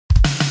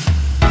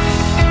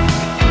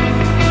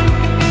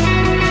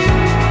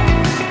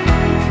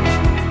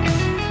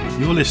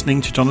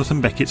listening to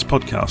Jonathan Beckett's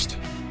podcast.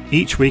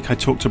 Each week I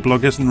talk to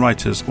bloggers and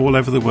writers all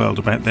over the world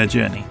about their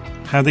journey,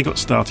 how they got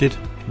started,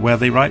 where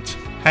they write,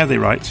 how they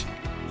write,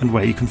 and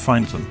where you can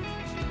find them.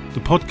 The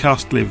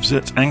podcast lives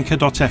at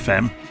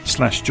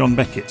anchor.fm/John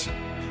Beckett,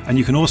 and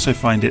you can also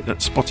find it at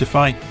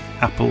Spotify,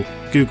 Apple,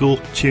 Google,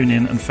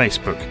 TuneIn and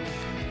Facebook.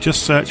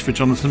 Just search for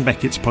Jonathan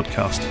Beckett's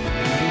podcast.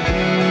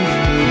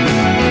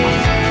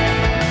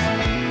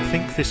 I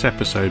think this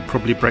episode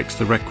probably breaks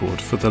the record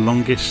for the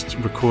longest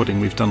recording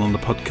we've done on the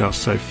podcast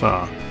so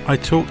far. I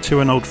talked to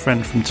an old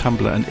friend from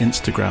Tumblr and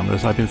Instagram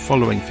that I've been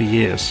following for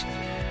years,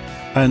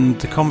 and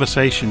the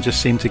conversation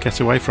just seemed to get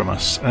away from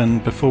us,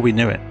 and before we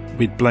knew it,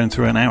 we'd blown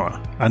through an hour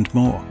and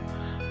more.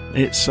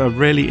 It's a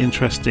really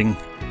interesting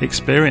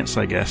experience,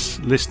 I guess,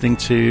 listening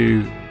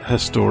to her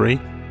story,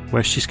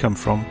 where she's come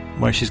from,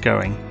 where she's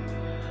going,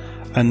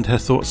 and her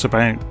thoughts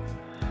about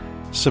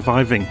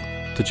surviving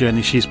the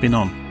journey she's been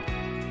on.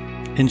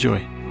 Enjoy.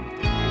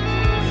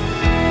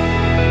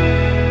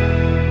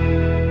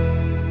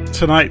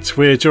 Tonight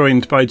we're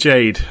joined by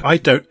Jade. I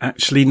don't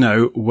actually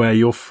know where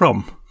you're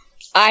from.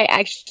 I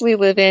actually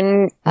live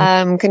in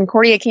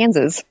Concordia,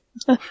 Kansas.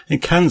 In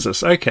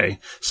Kansas, okay.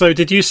 So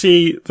did you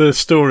see the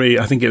story,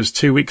 I think it was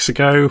 2 weeks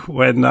ago,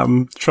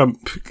 when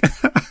Trump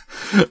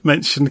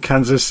mentioned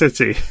Kansas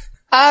City?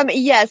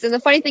 Yes, and the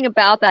funny thing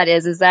about that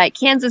is that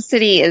Kansas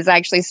City is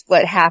actually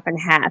split half and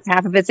half.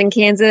 Half of it's in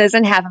Kansas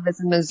and half of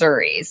it's in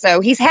Missouri. So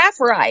he's half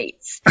right.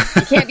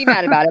 You can't be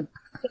mad about it.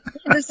 The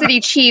Kansas City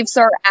Chiefs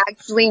are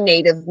actually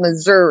native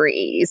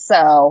Missouri.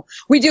 So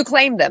we do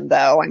claim them,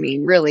 though. I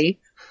mean, really.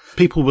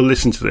 People will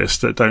listen to this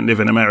that don't live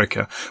in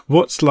America.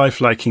 What's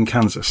life like in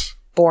Kansas?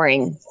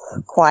 Boring.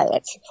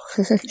 Quiet.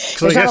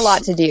 There's not a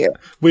lot to do.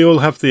 We all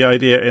have the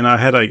idea in our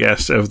head, I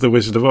guess, of The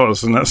Wizard of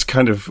Oz, and that's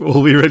kind of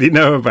all we really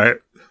know about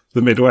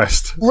the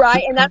Midwest.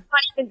 Right, and that's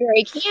not even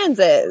very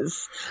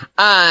Kansas.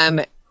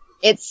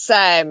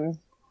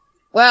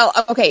 Well,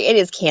 okay, it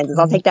is Kansas.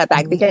 I'll take that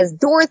back because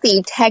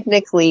Dorothy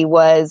technically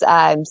was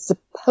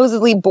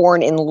supposedly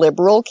born in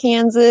liberal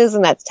Kansas,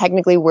 and that's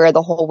technically where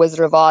the whole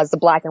Wizard of Oz, the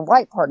black and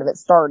white part of it,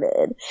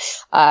 started.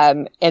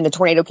 And the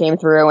tornado came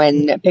through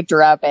and picked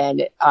her up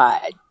and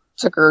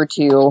took her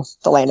to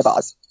the land of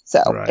Oz.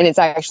 So, right. And it's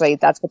actually,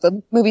 that's what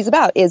the movie's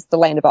about, is the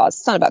land of Oz.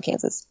 It's not about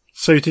Kansas.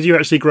 So did you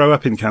actually grow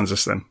up in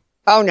Kansas then?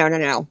 Oh,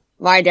 no.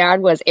 My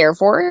dad was Air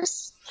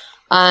Force.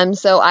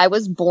 So I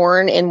was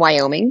born in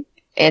Wyoming,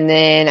 and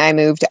then I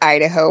moved to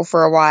Idaho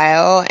for a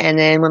while. And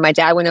then when my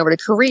dad went over to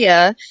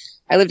Korea,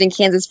 I lived in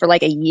Kansas for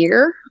like a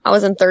year. I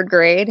was in 3rd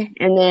grade,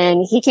 and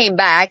then he came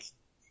back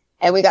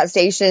and we got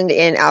stationed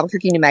in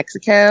Albuquerque, New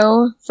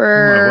Mexico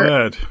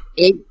for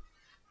 8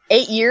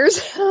 years.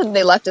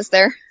 They left us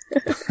there.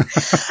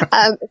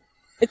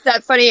 It's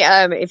that funny,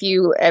 if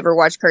you ever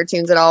watch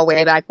cartoons at all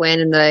way back when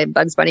in the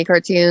Bugs Bunny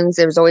cartoons,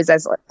 there was always that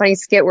funny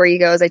skit where he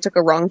goes, I took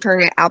a wrong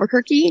turn at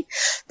Albuquerque.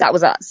 That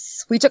was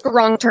us. We took a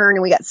wrong turn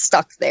and we got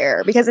stuck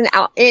there because in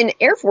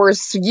Air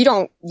Force, you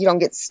don't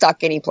get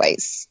stuck any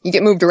place. You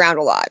get moved around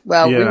a lot.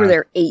 Well, We were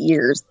there 8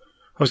 years.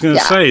 I was going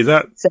to say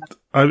that,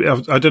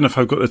 I don't know if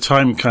I've got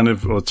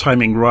the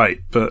timing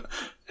right, but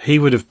he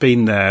would have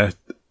been there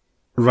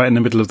right in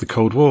the middle of the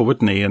Cold War,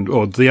 wouldn't he?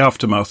 Or the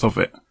aftermath of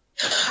it.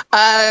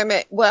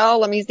 Well,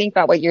 let me think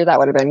about what year that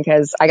would have been,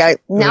 because I got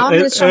now. I'm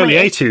Early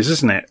 80s,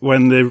 isn't it?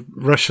 When the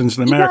Russians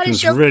and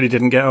Americans really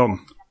didn't get on.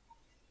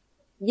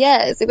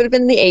 Yes, it would have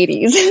been the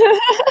 80s.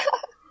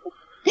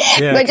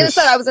 Yeah, I just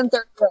said I was in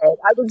 3rd grade.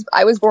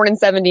 I was born in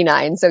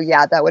 79, so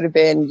yeah, that would have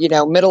been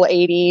middle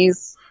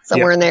 80s,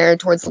 somewhere in there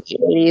towards the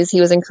late 80s.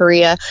 He was in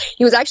Korea.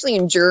 He was actually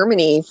in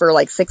Germany for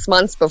like 6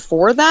 months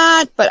before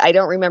that, but I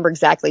don't remember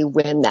exactly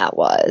when that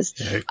was.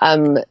 Yeah.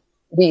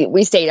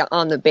 We stayed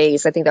on the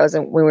base. I think that was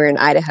when we were in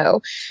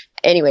Idaho.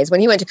 Anyways,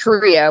 when he went to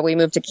Korea, we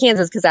moved to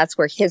Kansas because that's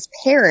where his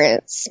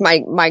parents,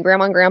 my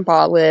grandma and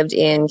grandpa lived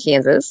in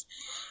Kansas.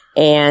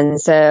 And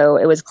so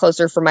it was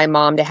closer for my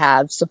mom to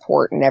have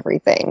support and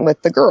everything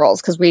with the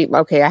girls. Cause I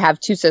have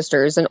 2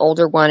 sisters, an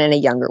older one and a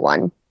younger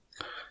one.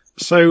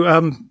 So,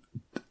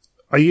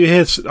 are you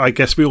here? I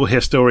guess we all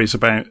hear stories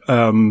about,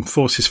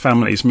 forces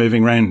families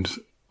moving around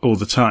all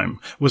the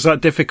time. Was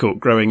that difficult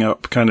growing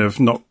up, kind of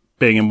not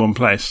being in one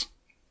place?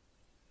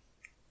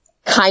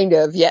 Kind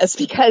of, yes,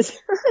 because,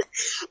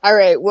 all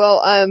right,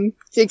 well,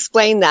 to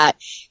explain that,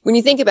 when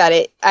you think about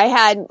it,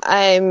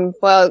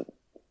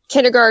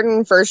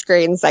 kindergarten, 1st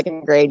grade, and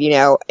 2nd grade,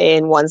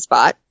 in one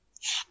spot.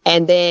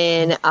 And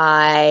then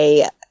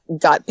I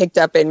got picked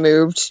up and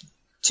moved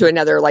to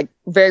another, like,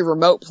 very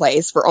remote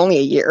place for only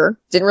a year.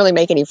 Didn't really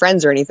make any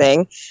friends or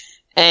anything.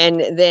 And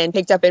then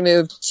picked up and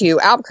moved to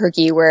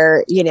Albuquerque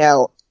where,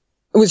 it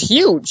was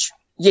huge.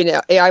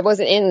 I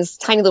wasn't in this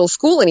tiny little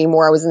school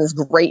anymore. I was in this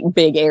great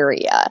big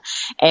area,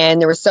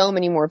 and there were so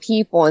many more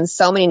people and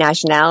so many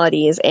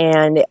nationalities.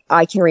 And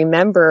I can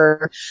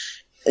remember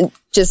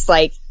just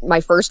like my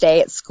first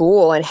day at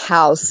school and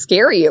how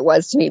scary it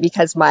was to me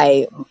because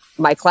my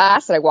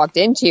class that I walked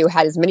into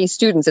had as many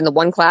students in the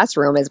one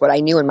classroom as what I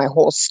knew in my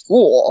whole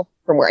school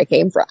from where I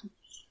came from.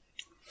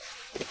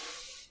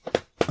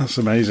 That's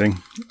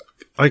amazing.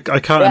 I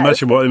can't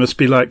imagine what it must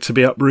be like to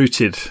be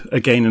uprooted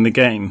again and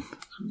again,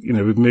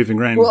 with moving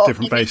around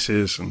different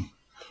bases.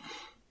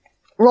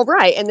 Well,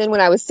 right. And then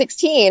when I was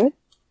 16,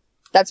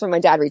 that's when my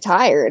dad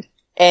retired.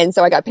 And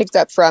so I got picked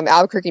up from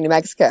Albuquerque, New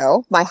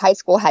Mexico. My high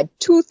school had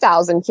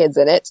 2,000 kids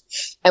in it.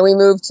 And we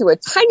moved to a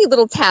tiny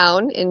little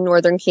town in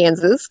northern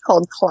Kansas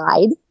called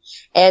Clyde.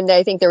 And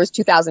I think there was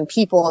 2,000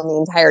 people in the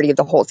entirety of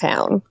the whole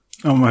town.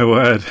 Oh, my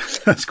word.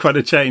 That's quite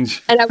a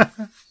change. And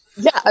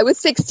I was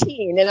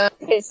 16. And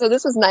so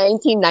this was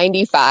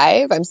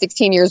 1995. I'm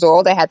 16 years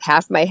old. I had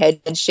half my head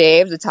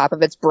shaved. The top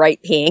of it's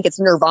bright pink. It's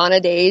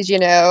Nirvana days,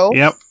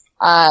 Yep.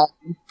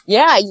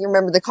 Yeah, you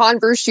remember the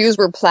Converse shoes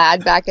were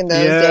plaid back in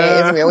those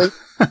days. And we always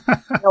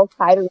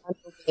tied around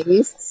the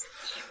waist.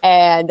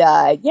 And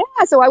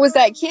so I was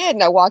that kid,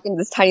 and I walk into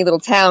this tiny little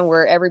town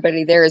where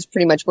everybody there is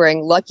pretty much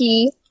wearing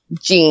Lucky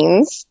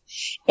jeans.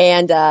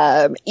 And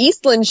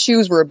Eastland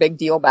shoes were a big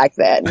deal back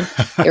then.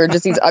 They were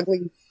just these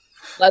ugly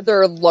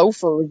leather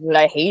loafers that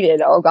I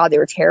hated. Oh God, they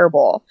were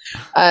terrible.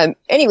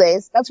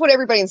 Anyways, that's what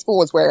everybody in school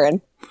was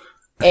wearing.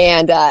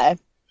 And I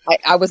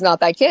was not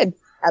that kid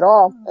at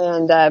all.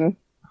 And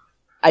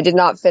I did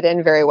not fit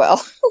in very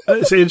well.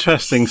 It's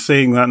interesting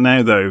seeing that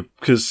now, though,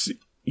 because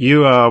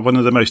you are one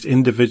of the most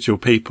individual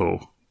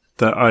people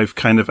that I've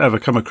kind of ever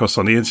come across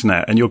on the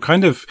internet. And you're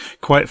kind of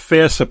quite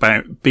fierce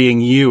about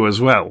being you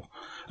as well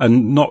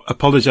and not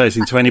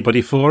apologizing to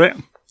anybody for it.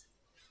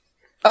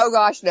 Oh,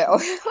 gosh, no.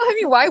 I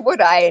mean, why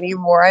would I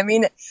anymore? I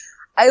mean,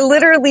 I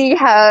literally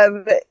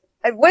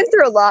I went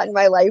through a lot in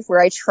my life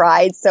where I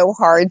tried so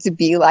hard to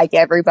be like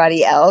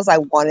everybody else. I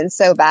wanted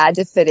so bad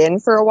to fit in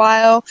for a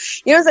while.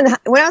 When I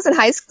was in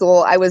high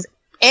school, I was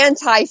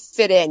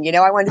anti-fit in.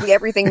 I wanted to be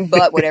everything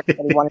but what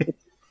everybody wanted to be.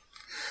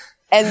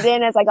 And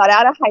then as I got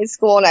out of high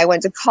school and I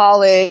went to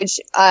college,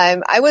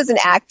 I was an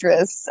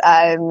actress.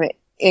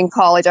 In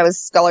college, I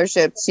was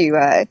scholarship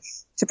to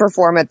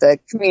perform at the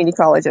community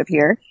college up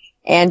here.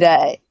 And,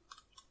 I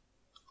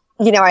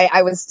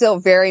was still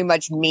very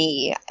much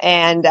me.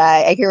 And,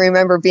 I can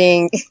remember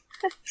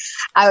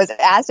I was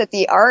asked at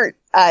the art,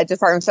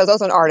 department. So I was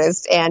also an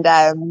artist, and,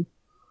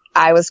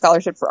 I was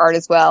scholarship for art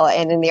as well.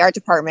 And in the art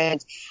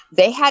department,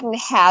 they hadn't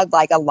had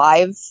like a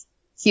live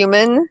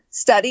human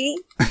study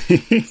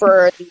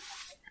for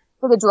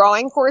the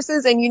drawing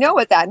courses. And you know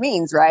what that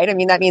means, right? I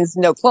mean, that means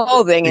no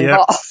clothing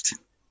involved.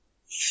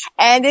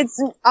 And it's,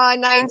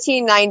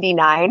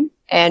 1999.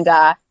 And,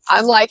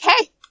 I'm like,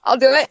 hey, I'll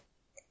do it.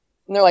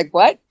 And they're like,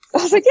 what? I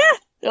was like, yeah.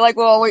 They're like,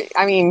 well,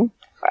 are you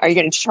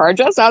going to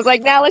charge us? I was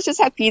like, nah, let's just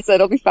have pizza.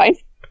 It'll be fine.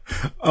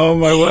 Oh,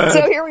 my word.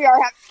 So here we are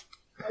having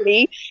a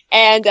party,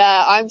 and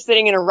I'm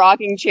sitting in a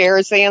rocking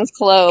chair, sans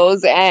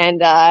clothes,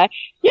 and I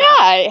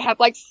have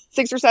like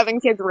 6 or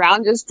 7 kids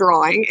around just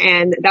drawing,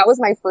 and that was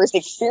my first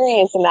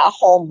experience in that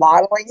whole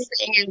modeling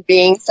thing and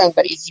being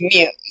somebody's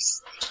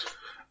muse.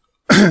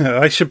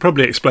 I should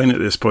probably explain at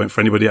this point for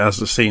anybody that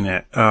hasn't seen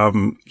it.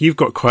 You've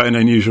got quite an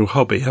unusual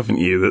hobby, haven't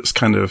you, that's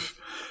kind of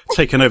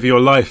taken over your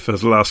life for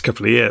the last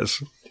couple of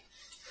years.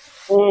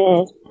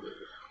 So,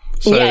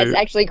 yeah, it's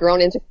actually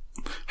grown into.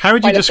 How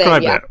would you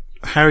describe it?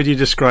 How would you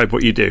describe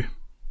what you do?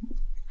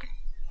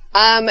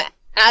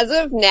 As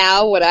of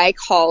now, what I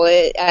call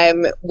it,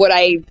 what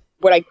I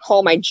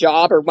call my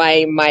job or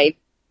my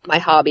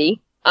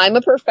hobby, I'm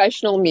a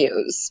professional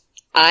muse.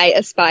 I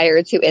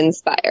aspire to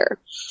inspire.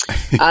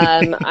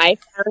 I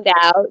found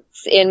out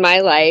in my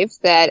life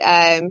that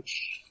I'm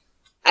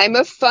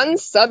a fun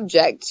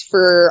subject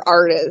for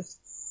artists.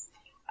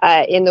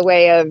 In the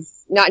way of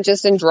not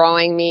just in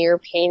drawing me or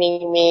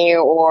painting me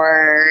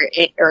or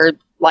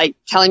like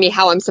telling me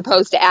how I'm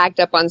supposed to act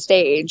up on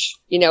stage.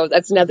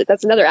 That's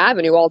another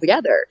avenue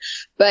altogether.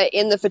 But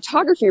in the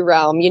photography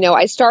realm,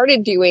 I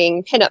started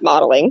doing pinup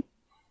modeling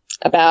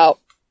about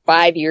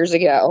 5 years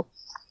ago,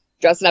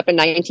 dressing up in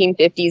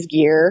 1950s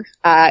gear,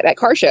 at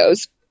car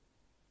shows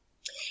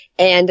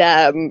and,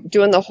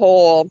 doing the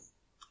whole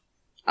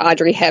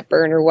Audrey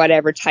Hepburn or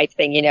whatever type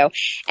thing, And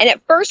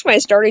at first when I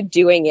started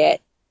doing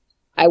it,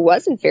 I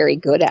wasn't very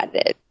good at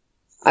it.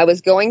 I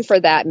was going for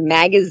that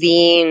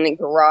magazine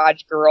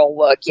garage girl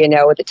look,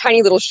 with the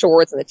tiny little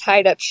shorts and the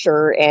tied up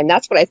shirt. And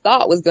that's what I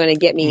thought was going to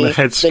get me the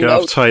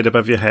headscarf tied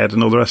above your head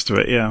and all the rest of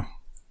it. Yeah.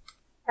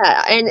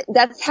 And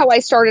that's how I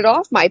started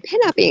off my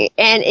pinupping.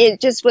 And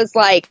it just was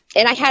like,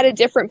 and I had a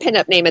different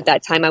pinup name at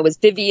that time. I was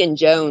Vivian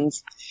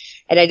Jones.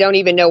 And I don't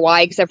even know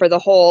why, except for the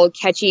whole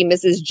catchy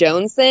Mrs.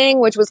 Jones thing,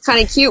 which was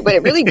kind of cute, but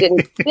it really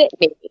didn't fit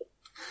me.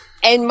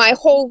 And my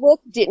whole look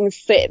didn't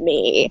fit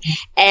me.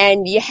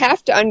 And you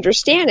have to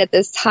understand at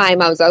this time,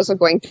 I was also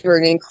going through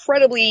an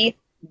incredibly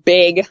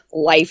big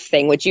life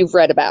thing, which you've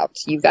read about.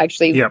 You've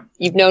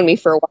you've known me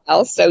for a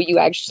while, so you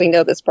actually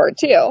know this part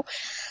too.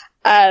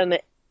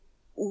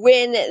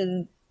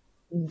 When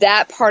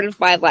that part of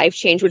my life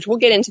changed, which we'll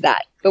get into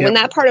that, but when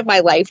that part of my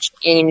life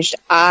changed,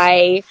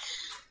 I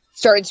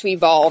started to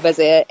evolve as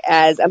a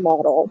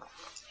model.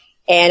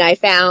 And I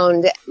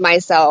found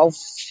myself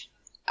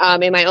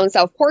in my own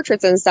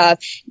self-portraits and stuff,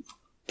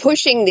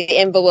 pushing the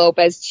envelope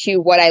as to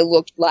what I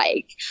looked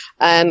like.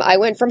 I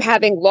went from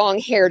having long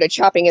hair to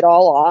chopping it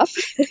all off.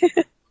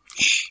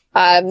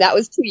 That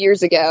was 2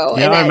 years ago.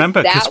 Yeah, I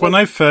remember, because when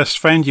I first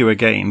found you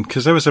again,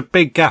 because there was a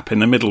big gap in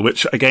the middle,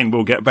 which again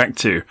we'll get back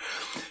to.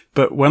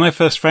 But when I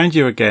first found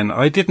you again,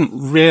 I didn't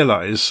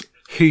realise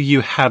who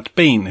you had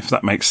been, if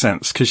that makes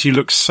sense, because you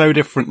look so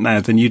different now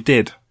than you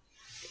did.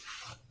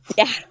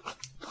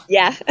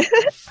 Yeah.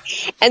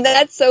 And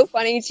that's so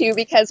funny too,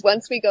 because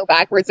once we go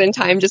backwards in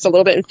time just a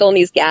little bit and fill in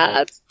these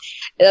gaps,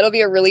 that'll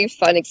be a really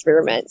fun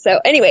experiment. So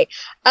anyway,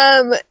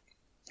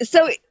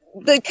 so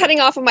the cutting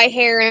off of my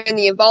hair and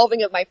the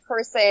evolving of my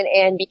person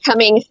and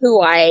becoming who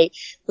I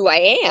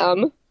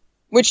am,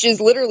 which is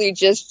literally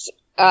just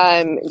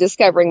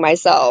discovering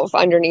myself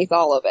underneath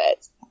all of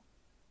it.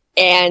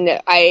 And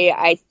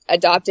I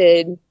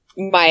adopted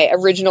my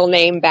original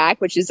name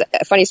back, which is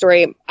a funny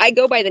story. I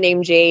go by the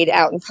name Jade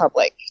out in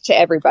public to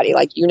everybody.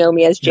 Like, you know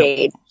me as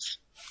Jade. Yep.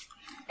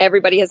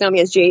 Everybody has known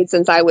me as Jade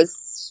since I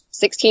was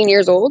 16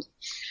 years old.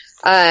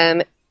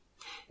 But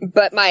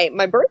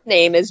my birth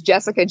name is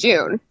Jessica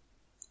June.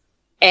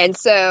 And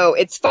so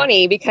it's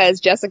funny because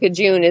Jessica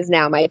June is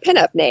now my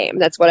pinup name.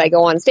 That's what I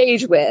go on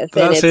stage with.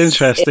 That's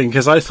interesting,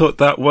 because I thought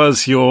that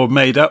was your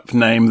made-up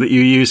name that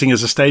you're using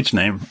as a stage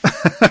name.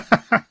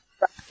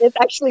 It's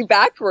actually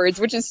backwards,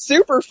 which is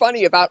super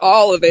funny about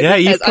all of it. Yeah,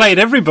 you've played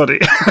everybody.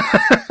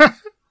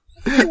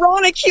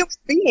 Ironic human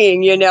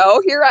being, you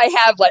know. Here I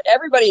have like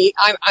everybody.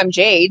 I'm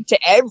Jade to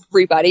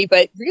everybody,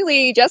 but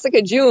really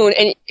Jessica June,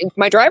 and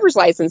my driver's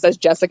license says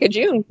Jessica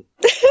June.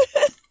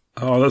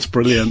 Oh, that's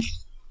brilliant.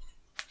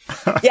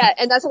 Yeah,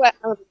 and that's what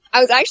I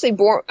was actually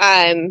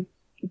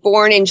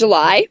born in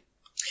July,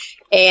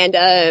 and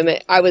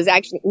I was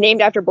actually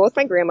named after both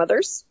my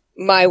grandmothers.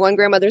 My one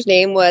grandmother's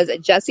name was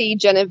Jessie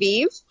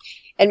Genevieve,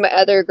 and my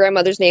other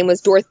grandmother's name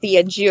was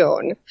Dorothea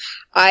June.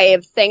 I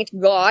have thanked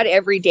God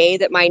every day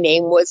that my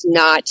name was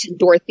not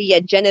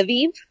Dorothea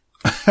Genevieve,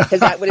 because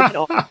that would have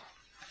been awful.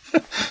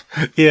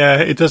 Yeah,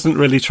 it doesn't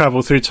really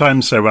travel through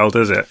time so well,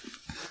 does it?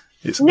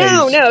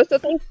 No. So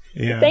thanks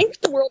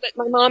the world that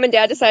my mom and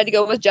dad decided to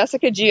go with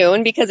Jessica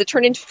June, because it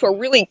turned into a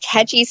really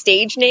catchy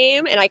stage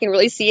name, and I can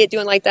really see it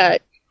doing like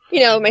that. You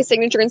know, my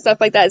signature and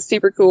stuff like that is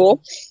super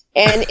cool,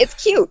 and it's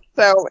cute.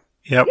 So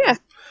yep. Yeah.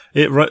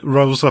 It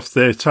rolls off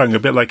the tongue a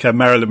bit like a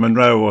Marilyn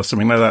Monroe or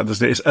something like that,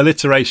 doesn't it? It's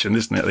alliteration,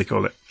 isn't it? They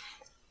call it.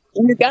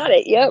 You got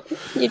it. Yep,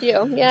 you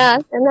do. Yeah,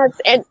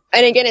 and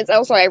again, it's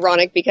also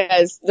ironic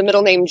because the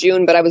middle name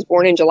June, but I was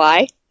born in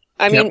July.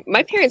 I mean,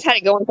 my parents had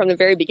it going from the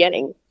very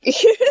beginning.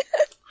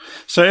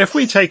 So if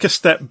we take a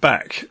step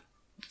back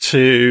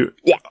to,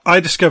 I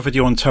discovered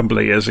you on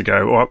Tumblr years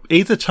ago, or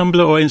either Tumblr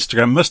or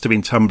Instagram. Must have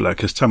been Tumblr,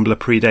 because Tumblr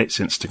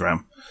predates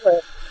Instagram.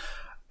 It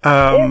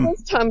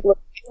was Tumblr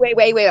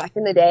way back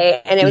in the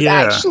day, and it was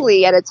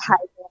actually at a time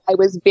I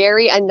was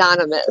very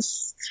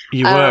anonymous.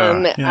 You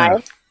were. Yeah.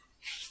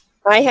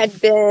 I had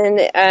been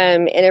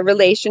in a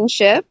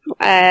relationship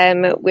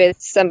with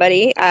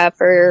somebody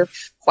for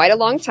quite a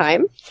long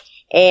time.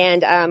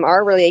 And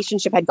our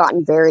relationship had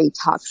gotten very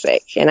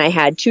toxic, and I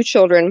had 2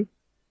 children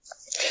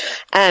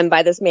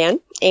by this man.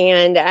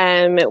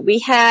 And we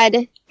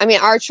had,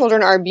 our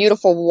children are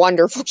beautiful,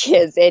 wonderful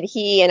kids, and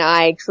he and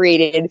I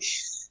created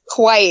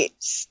quite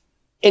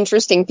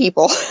interesting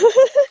people.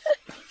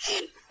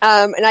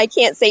 And I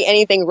can't say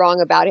anything wrong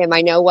about him.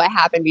 I know what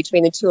happened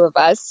between the 2 of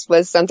us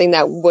was something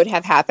that would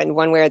have happened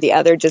one way or the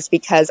other, just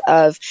because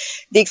of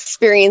the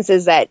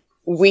experiences that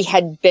we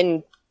had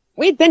been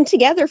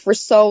together for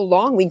so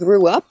long. We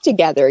grew up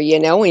together, you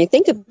know, when you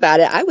think about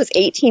it. I was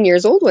 18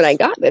 years old when I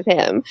got with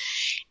him,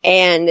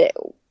 and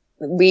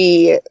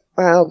we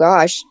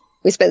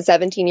spent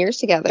 17 years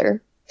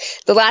together.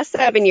 The last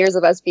 7 years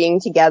of us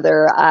being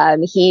together,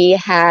 he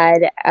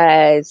had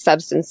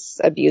substance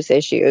abuse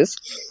issues,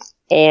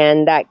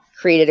 and that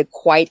created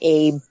quite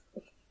a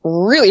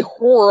really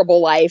horrible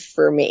life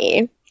for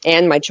me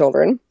and my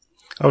children.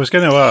 I was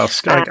going to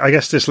ask, I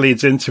guess this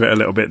leads into it a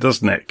little bit,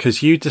 doesn't it?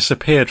 Because you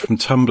disappeared from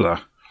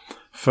Tumblr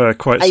for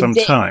quite some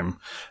time.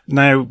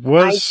 Now,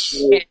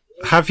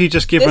 have you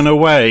just given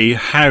away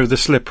how the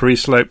slippery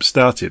slope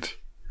started?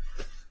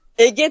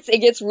 It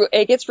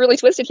gets really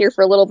twisted here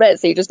for a little bit,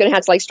 so you're just going to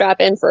have to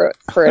strap in for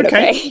it,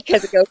 okay?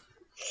 Because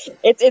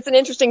it's an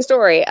interesting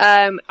story.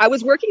 I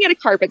was working at a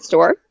carpet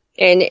store,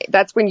 and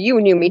that's when you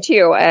knew me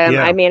too.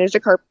 I managed a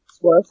carpet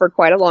store for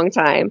quite a long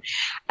time,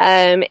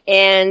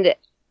 and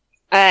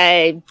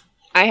I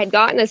had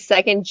gotten a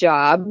second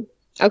job.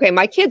 Okay,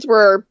 my kids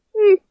were,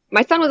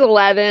 my son was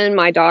 11,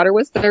 my daughter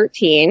was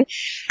 13,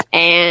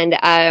 and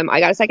I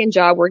got a second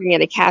job working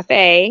at a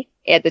cafe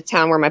at the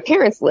town where my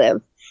parents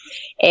live.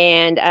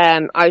 And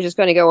I was just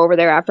going to go over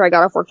there after I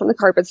got off work from the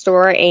carpet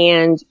store,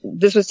 and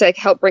this was to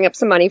help bring up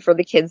some money for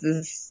the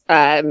kids'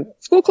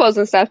 school clothes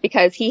and stuff,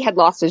 because he had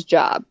lost his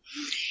job.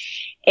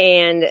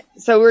 And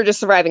so we were just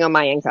surviving on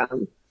my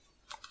income.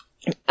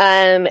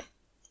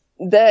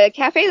 The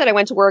cafe that I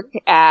went to work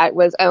at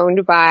was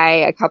owned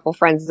by a couple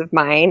friends of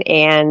mine,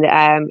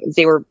 and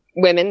they were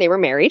women, they were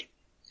married.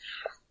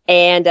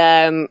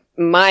 And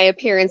my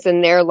appearance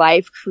in their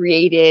life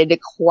created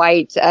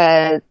quite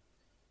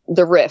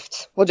the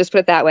rift. We'll just put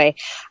it that way.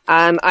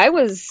 I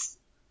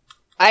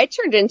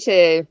turned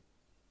into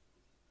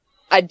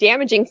a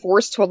damaging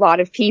force to a lot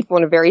of people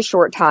in a very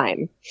short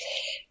time.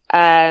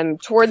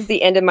 Towards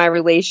the end of my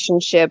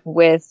relationship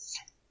with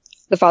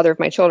the father of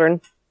my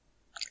children,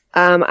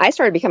 I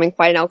started becoming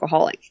quite an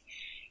alcoholic.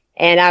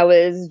 And I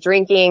was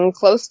drinking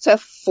close to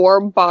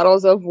 4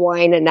 bottles of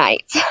wine a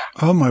night.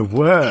 Oh, my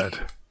word.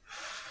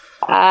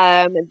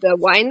 The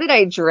wine that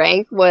I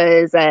drank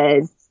was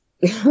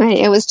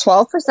it was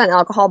 12%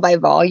 alcohol by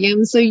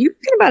volume. So you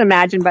can about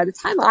imagine by the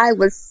time I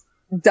was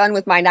done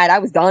with my night, I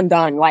was done.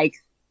 Like,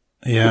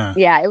 yeah,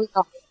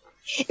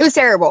 it was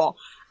terrible.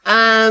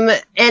 And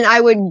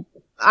I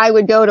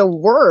would go to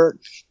work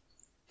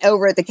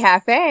over at the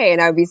cafe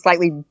and I would be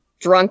slightly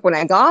drunk when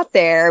I got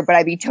there, but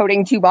I'd be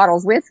toting 2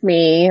 bottles with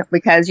me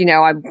because,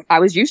 I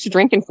was used to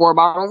drinking 4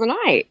 bottles a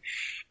night.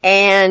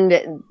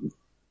 And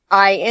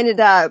I ended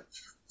up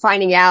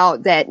finding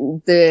out that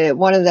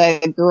one of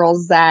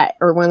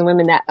the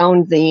women that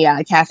owned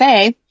the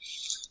cafe,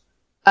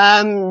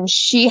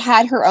 she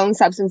had her own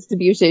substance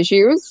abuse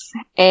issues,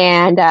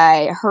 and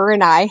her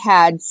and I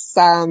had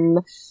some.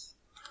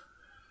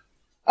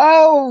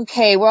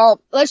 Okay,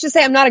 well, let's just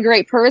say I'm not a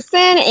great person,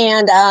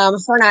 and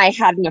her and I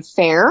had an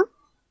affair,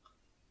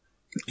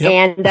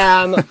 and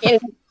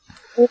ended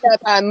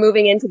up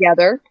moving in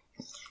together.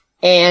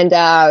 And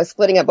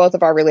splitting up both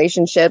of our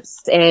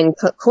relationships, and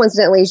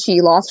coincidentally,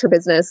 she lost her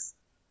business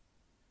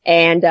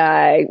and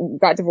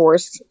got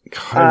divorced.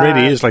 God, it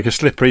really is like a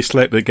slippery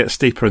slope that gets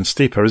steeper and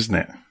steeper, isn't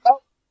it?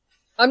 Oh,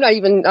 I'm not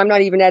even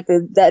at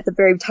the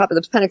very top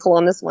of the pinnacle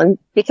on this one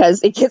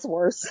because it gets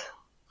worse.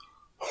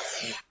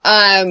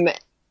 Well,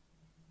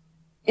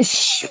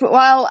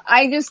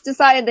 I just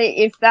decided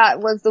that if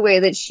that was the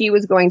way that she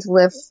was going to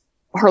live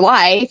her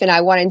life, and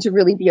I wanted to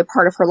really be a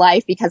part of her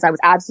life because I was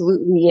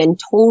absolutely and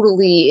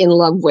totally in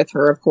love with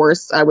her. Of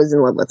course, I was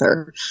in love with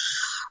her.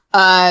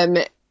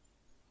 And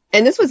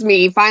this was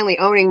me finally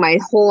owning my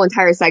whole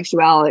entire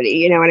sexuality.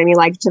 You know what I mean?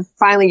 Like to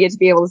finally get to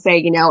be able to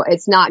say,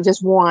 it's not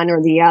just one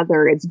or the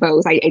other. It's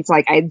both. I'm not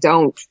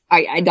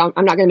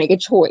going to make a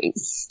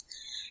choice.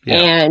 Yeah.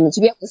 And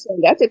to be able to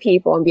stand up to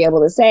people and be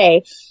able to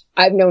say,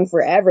 I've known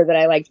forever that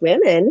I liked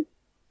women,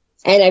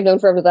 and I've known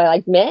forever that I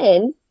liked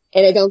men.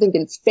 And I don't think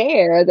that it's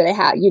fair that I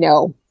have,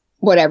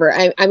 whatever.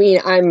 It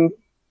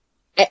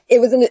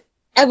was an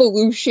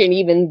evolution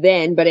even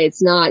then, but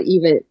it's not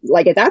even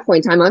like at that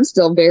point in time, I'm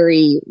still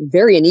very,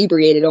 very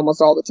inebriated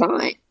almost all the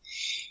time.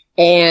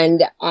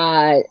 And,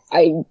 I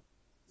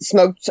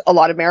smoked a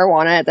lot of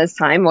marijuana at this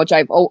time, which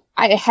I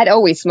had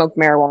always smoked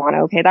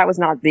marijuana. Okay. That was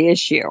not the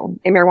issue.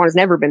 And marijuana's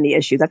never been the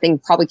issue. That thing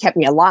probably kept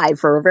me alive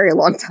for a very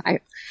long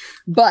time.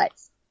 But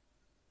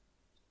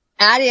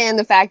add in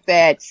the fact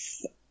that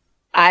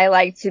I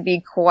like to be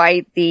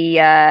quite the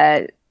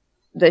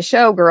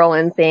showgirl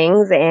and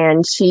things,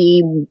 and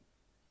she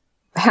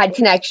had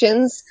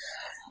connections.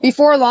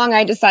 Before long,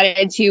 I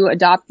decided to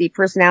adopt the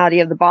personality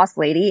of the boss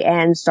lady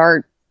and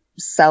start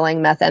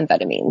selling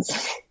methamphetamines.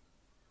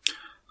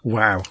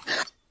 Wow.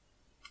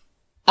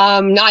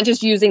 Not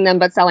just using them,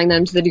 but selling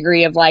them to the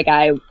degree of like,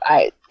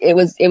 it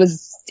was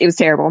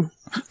terrible.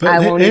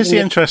 But here's the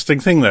interesting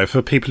thing though,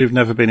 for people who've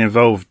never been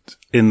involved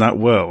in that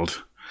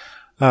world.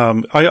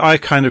 I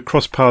kind of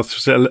crossed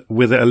paths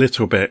with it a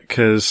little bit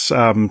because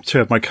 2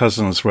 of my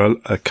cousins were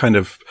kind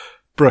of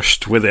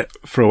brushed with it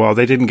for a while.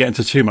 They didn't get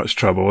into too much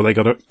trouble. They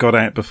got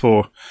out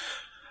before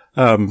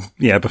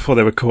before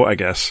they were caught, I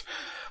guess.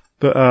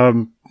 But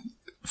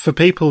for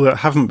people that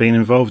haven't been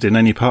involved in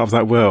any part of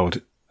that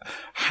world,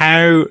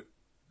 how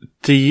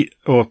do you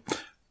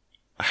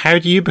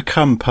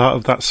become part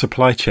of that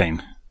supply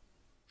chain?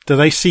 Do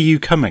they see you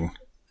coming?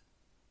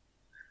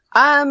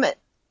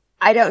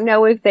 I don't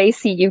know if they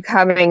see you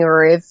coming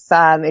or if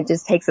it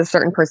just takes a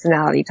certain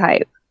personality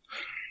type.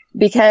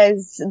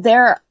 Because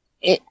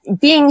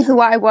being who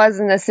I was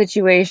in this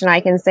situation,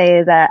 I can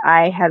say that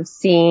I have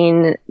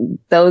seen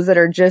those that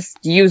are just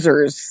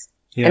users.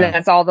 Yeah. And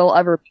that's all they'll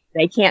ever be.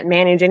 They can't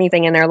manage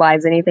anything in their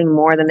lives, anything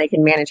more than they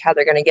can manage how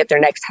they're going to get their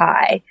next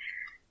high.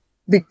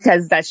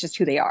 Because that's just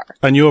who they are.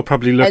 And you're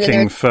probably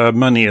looking for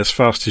money as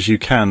fast as you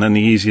can and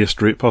the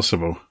easiest route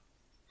possible.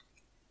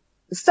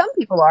 Some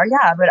people are,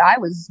 yeah, but I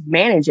was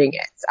managing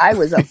it. I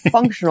was a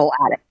functional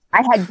addict.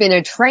 I had been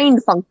a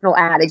trained functional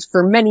addict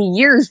for many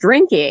years,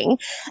 drinking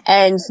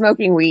and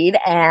smoking weed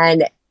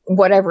and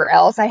whatever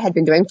else I had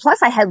been doing.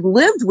 Plus, I had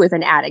lived with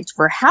an addict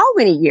for how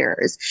many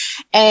years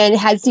and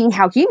had seen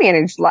how he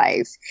managed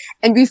life.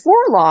 And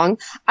before long,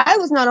 I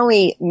was not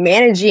only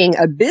managing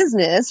a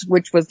business,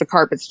 which was the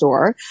carpet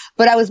store,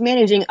 but I was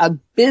managing a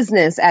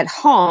business at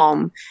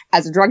home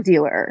as a drug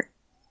dealer.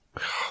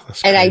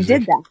 And I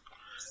did that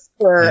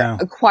for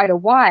quite a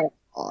while.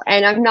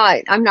 And I'm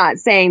not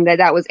saying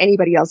that was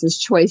anybody else's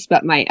choice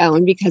but my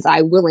own, because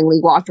I willingly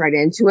walked right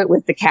into it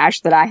with the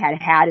cash that I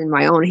had in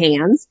my own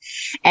hands.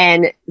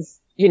 And,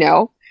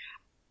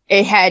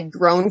 it had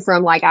grown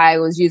from like I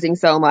was using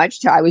so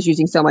much to I was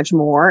using so much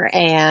more.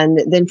 And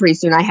then pretty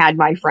soon I had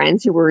my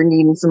friends who were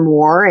needing some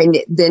more. And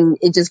then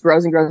it just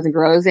grows and grows and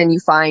grows. And you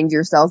find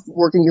yourself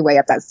working your way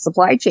up that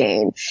supply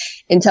chain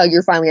until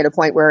you're finally at a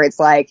point where it's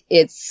like,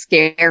 it's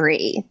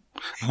scary.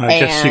 I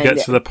guess you get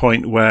to the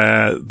point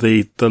where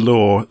the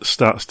law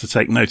starts to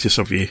take notice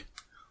of you.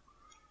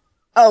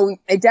 Oh,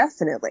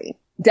 definitely.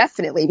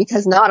 Definitely.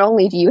 Because not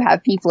only do you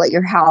have people at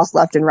your house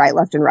left and right,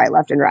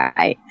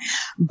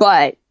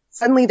 but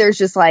suddenly there's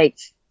just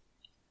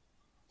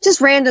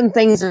random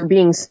things are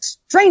being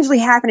strangely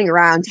happening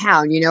around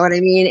town. You know what I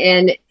mean?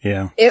 And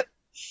it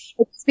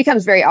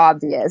becomes very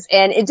obvious.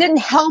 And it didn't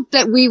help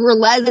that we were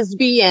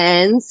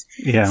lesbians.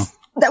 Yeah.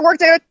 That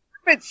worked at a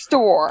carpet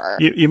store.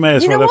 You may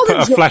as well have put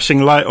a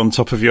flashing light on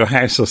top of your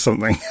house or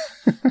something.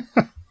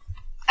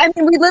 I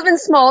mean, we live in a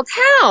small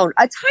town,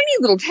 a tiny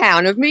little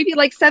town of maybe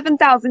like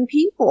 7,000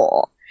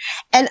 people.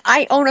 And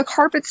I own a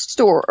carpet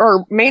store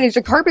or manage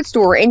a carpet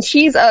store, and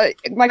she's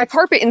my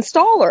carpet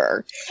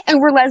installer, and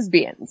we're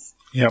lesbians.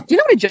 Yep. Do you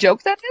know what a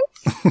joke that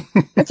is?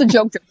 It's a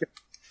joke.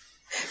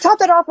 Top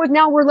that off with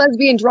now we're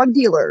lesbian drug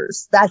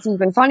dealers. That's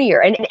even funnier.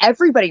 And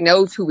everybody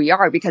knows who we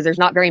are because there's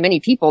not very many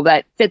people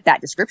that fit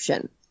that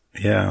description.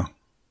 Yeah.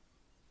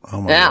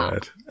 Oh my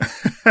word.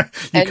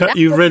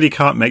 You really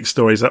can't make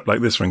stories up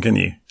like this one, can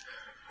you?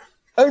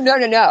 Oh,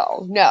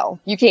 no,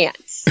 you can't.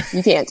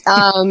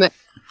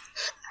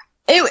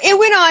 It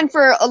went on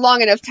for a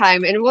long enough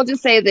time, and we'll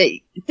just say that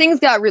things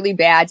got really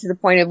bad to the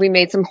point of we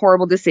made some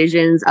horrible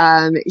decisions.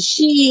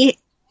 She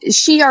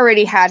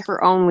already had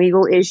her own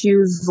legal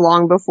issues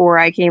long before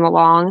I came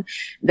along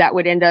that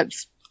would end up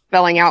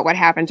spelling out what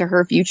happened to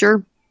her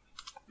future,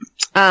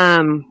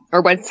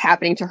 or what's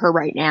happening to her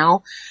right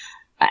now,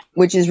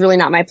 which is really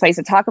not my place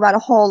to talk about a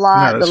whole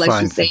lot. No, but let's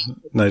fine. just say,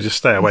 no, just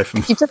stay away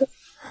from.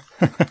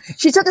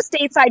 She took a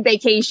stateside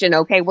vacation.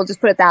 Okay, we'll just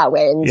put it that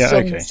way, and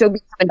she'll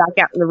be coming back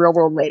out in the real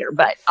world later.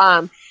 But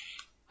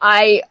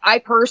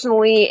I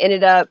personally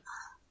ended up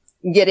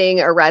getting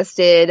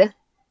arrested.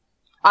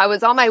 I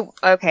was on my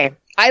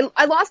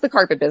I lost the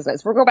carpet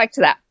business. We'll go back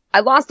to that.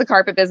 I lost the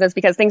carpet business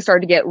because things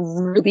started to get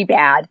really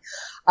bad.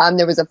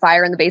 There was a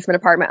fire in the basement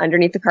apartment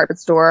underneath the carpet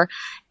store,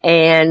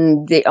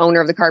 and the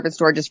owner of the carpet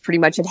store just pretty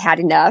much had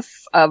enough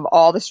of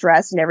all the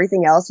stress and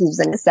everything else. He was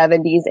in his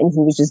 70s, and he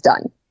was just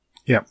done.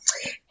 Yeah.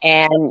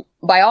 And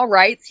by all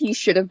rights, he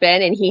should have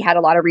been, and he had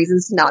a lot of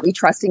reasons to not be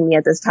trusting me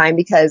at this time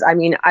because, I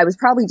mean, I was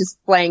probably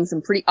displaying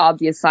some pretty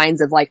obvious signs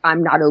of, like,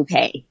 I'm not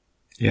okay.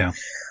 Yeah.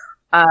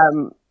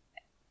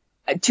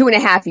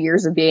 2.5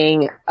 years of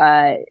being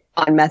on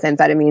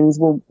methamphetamines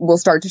will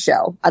start to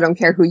show. I don't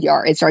care who you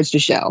are. It starts to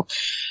show.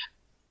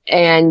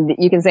 And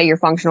you can say you're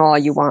functional all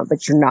you want,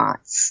 but you're not.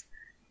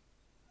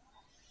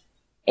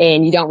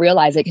 And you don't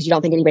realize it because you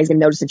don't think anybody's going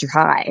to notice that you're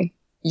high.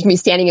 You can be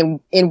standing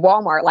in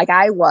Walmart like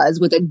I was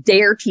with a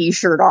Dare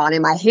t-shirt on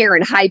and my hair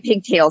in high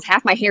pigtails.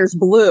 Half my hair's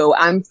blue.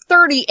 I'm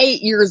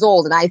 38 years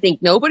old and I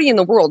think nobody in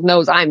the world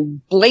knows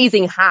I'm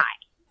blazing high.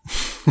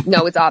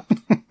 No, it's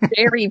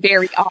very,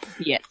 very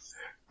obvious.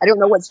 I don't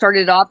know what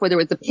started it off, whether it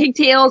was the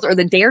pigtails or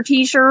the Dare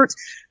t-shirt,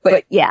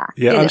 but yeah.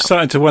 Yeah, I'm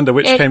starting to wonder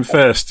which came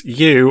first,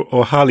 you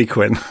or Harley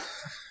Quinn.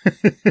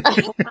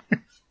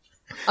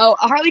 Oh,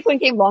 Harley Quinn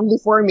came long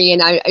before me,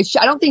 and I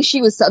don't think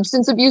she was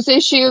substance abuse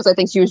issues. I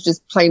think she was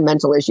just plain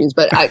mental issues.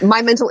 But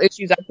my mental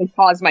issues actually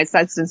caused my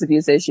substance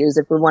abuse issues.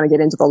 If we want to get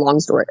into the long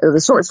story or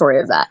the short story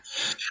of that,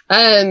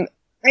 I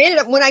ended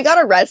up when I got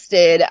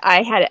arrested.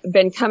 I had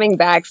been coming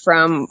back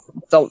from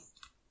the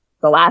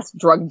last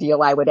drug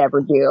deal I would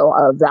ever do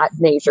of that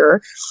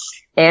nature,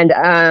 and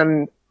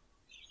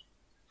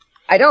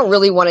I don't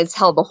really want to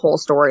tell the whole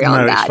story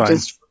on that,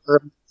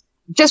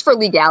 just for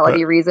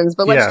legality reasons,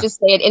 but let's just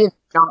say it in a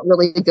not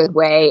really a good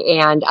way.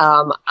 And,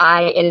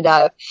 I ended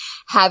up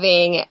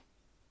I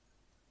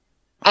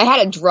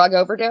had a drug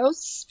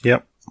overdose.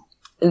 Yep.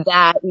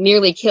 That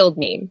nearly killed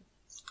me.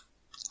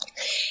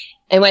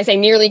 And when I say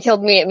nearly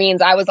killed me, it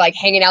means I was like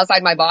hanging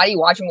outside my body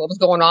watching what was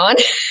going on.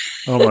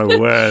 Oh my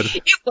word.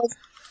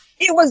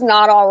 It was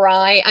not all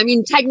right. I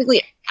mean,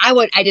 technically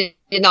I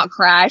did not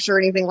crash or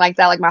anything like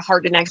that. Like my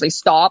heart didn't actually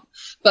stop,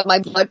 but my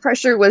blood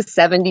pressure was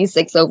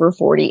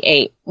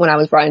 76/48 when I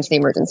was brought into the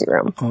emergency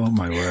room. Oh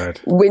my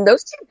word. When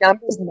those two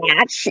numbers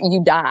match,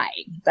 you die.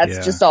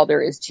 That's just all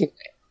there is to it.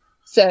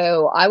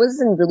 So I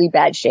was in really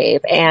bad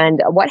shape. And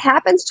what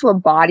happens to a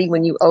body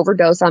when you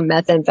overdose on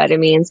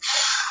methamphetamines,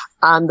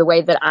 the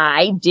way that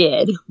I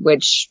did,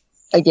 which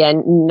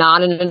again,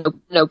 not an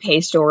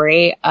okay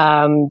story.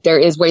 There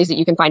is ways that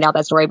you can find out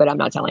that story, but I'm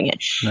not telling it.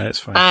 No, it's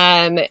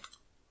fine.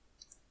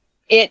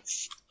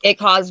 It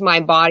caused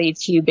my body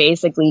to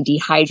basically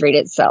dehydrate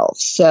itself.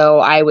 So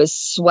I was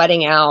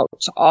sweating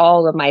out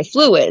all of my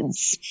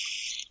fluids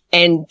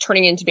and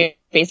turning into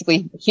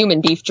basically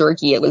human beef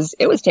jerky. It was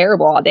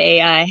terrible all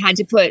day. I had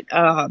to put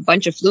a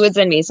bunch of fluids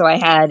in me. So I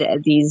had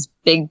these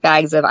big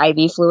bags of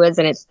IV fluids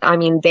and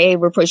they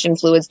were pushing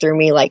fluids through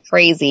me like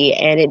crazy.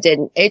 And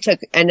it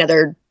took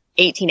another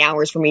 18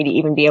 hours for me to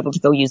even be able to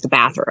go use the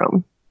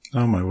bathroom.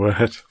 Oh my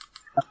word.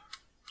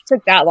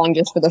 took that long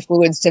just for the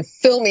fluids to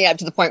fill me up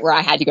to the point where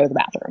I had to go to the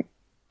bathroom.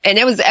 And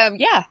it was,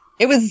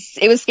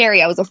 it was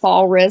scary. I was a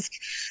fall risk,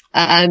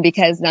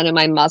 because none of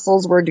my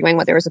muscles were doing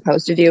what they were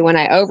supposed to do. When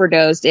I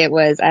overdosed,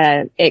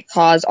 it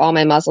caused all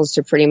my muscles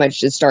to pretty much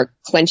just start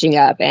clenching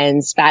up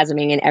and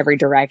spasming in every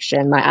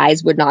direction. My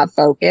eyes would not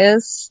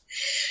focus.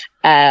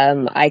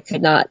 I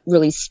could not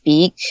really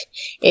speak.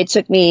 It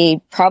took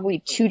me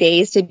probably 2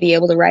 days to be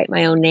able to write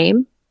my own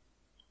name.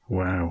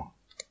 Wow.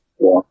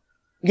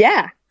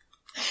 Yeah.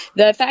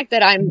 The fact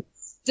that I'm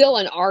still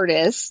an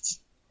artist.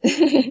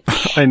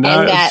 I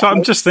know. So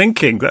I'm just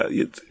thinking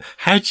that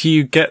how do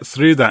you get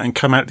through that and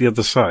come out the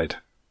other side?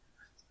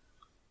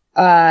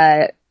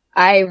 I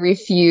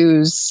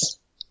refuse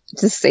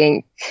to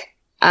think.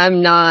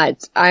 I'm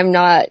not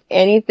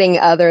anything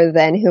other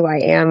than who I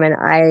am, and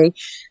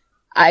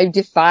I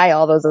defy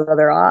all those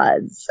other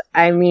odds.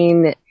 I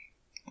mean,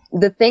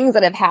 the things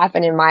that have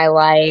happened in my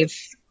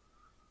life,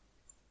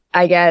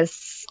 I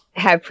guess,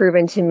 have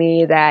proven to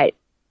me that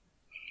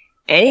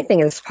anything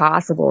is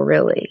possible,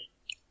 really.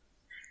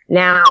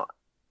 Now,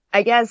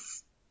 I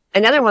guess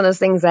another one of those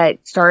things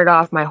that started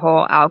off my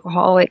whole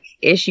alcoholic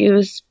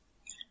issues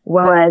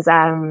was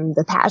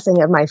the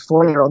passing of my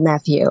 4-year-old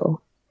nephew,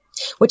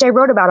 which I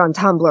wrote about on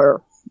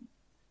Tumblr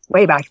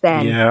way back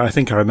then. Yeah, I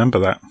think I remember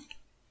that.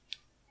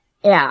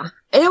 Yeah.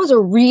 And it was a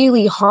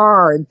really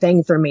hard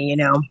thing for me,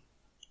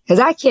 because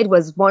that kid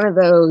was one of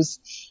those,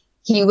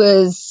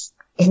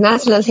 and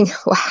that's another thing,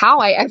 how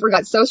I ever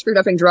got so screwed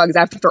up in drugs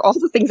after all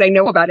the things I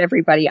know about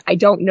everybody, I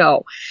don't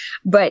know.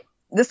 But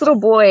this little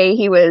boy,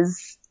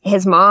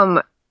 his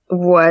mom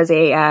was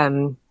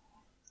a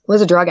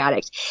drug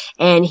addict,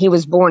 and he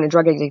was born a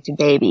drug addicted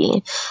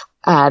baby,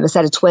 a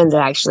set of twins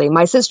actually.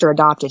 My sister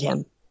adopted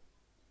him.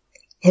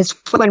 His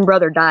twin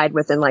brother died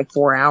within like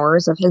 4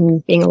 hours of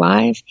him being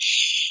alive,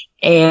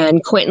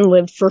 and Quentin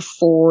lived for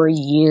 4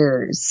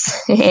 years.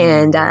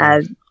 And,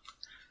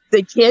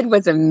 the kid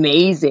was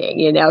amazing,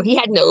 he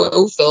had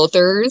no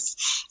filters.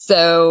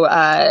 So,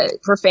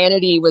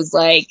 profanity was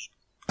like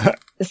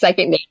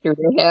second nature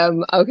to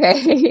him.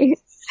 Okay.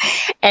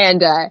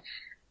 And,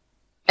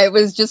 it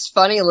was just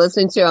funny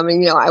listening to him.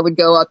 And, I would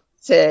go up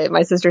to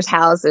my sister's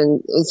house,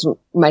 and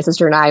my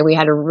sister and I, we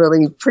had a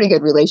really pretty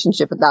good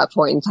relationship at that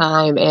point in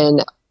time.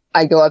 And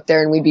I'd go up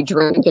there and we'd be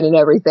drinking and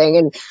everything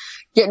and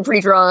getting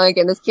pretty drunk.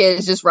 And this kid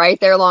is just right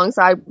there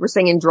alongside. We're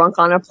singing Drunk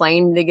on a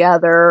Plane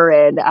together.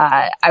 And,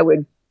 I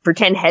would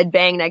pretend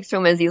headbang next to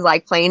him as he's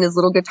like playing his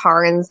little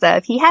guitar and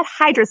stuff. He had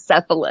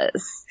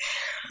hydrocephalus.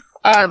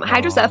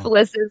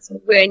 Hydrocephalus is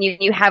when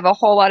you have a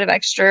whole lot of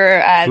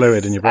extra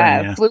fluid in your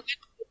brain, fluid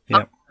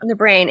in the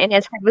brain, and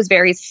his head was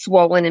very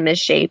swollen and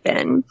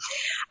misshapen.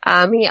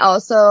 He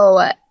also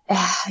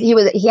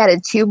he had a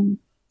tube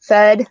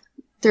fed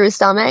through his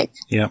stomach,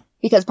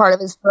 because part of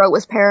his throat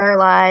was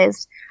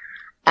paralyzed.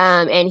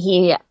 And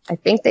I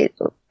think it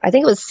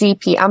was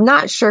CP. I'm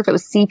not sure if it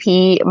was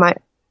CP.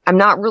 I'm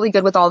not really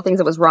good with all the things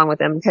that was wrong with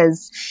him,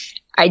 because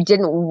I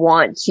didn't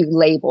want to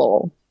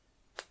label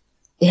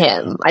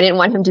him. I didn't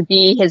want him to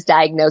be his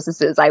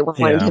diagnoses. I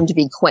wanted him to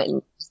be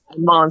Quentin, a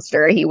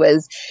monster.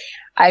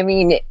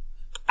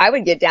 I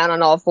would get down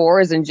on all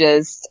fours and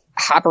just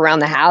hop around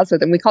the house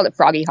with him. We called it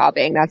froggy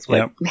hopping. That's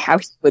how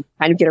he would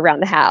kind of get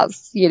around the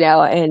house,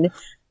 and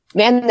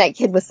man, that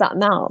kid was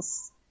something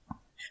else.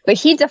 But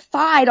he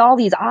defied all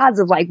these odds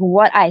of like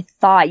what I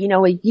thought,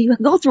 you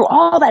go through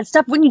all that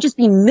stuff. Wouldn't you just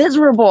be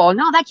miserable?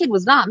 No, that kid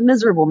was not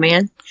miserable,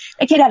 man.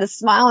 That kid had a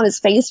smile on his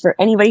face for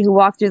anybody who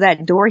walked through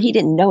that door. He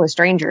didn't know a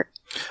stranger.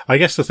 I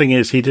guess the thing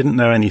is, he didn't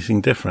know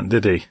anything different,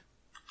 did he?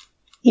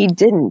 He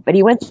didn't, but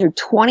he went through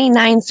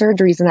 29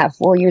 surgeries in that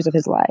 4 years of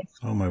his life.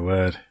 Oh my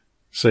word.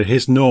 So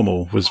his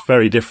normal was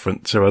very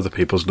different to other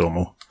people's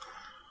normal.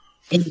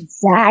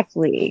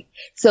 Exactly.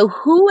 So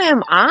who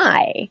am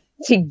I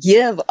to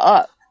give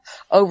up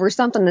over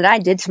something that I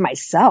did to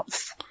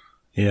myself?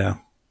 Yeah.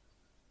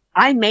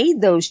 I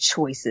made those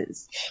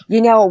choices.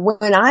 When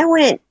I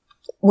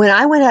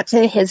went up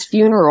to his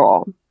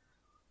funeral,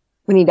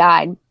 when he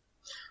died,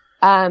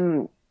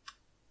 on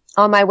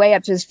my way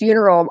up to his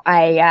funeral,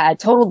 I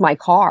totaled my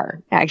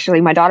car.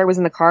 Actually, my daughter was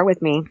in the car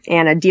with me,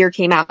 and a deer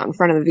came out in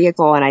front of the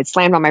vehicle, and I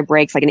slammed on my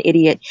brakes like an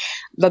idiot.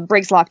 The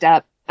brakes locked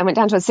up. I went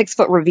down to a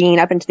 6-foot ravine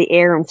up into the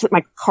air and flipped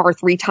my car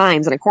 3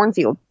 times in a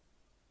cornfield.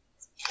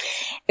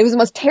 It was the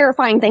most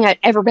terrifying thing I'd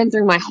ever been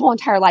through my whole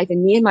entire life,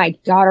 and me and my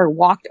daughter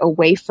walked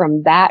away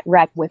from that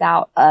wreck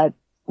without a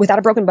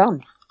broken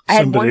bone.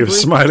 Somebody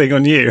was smiling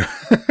on you.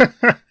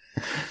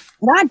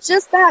 Not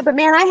just that, but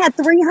man, I had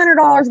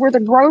 $300 worth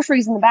of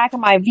groceries in the back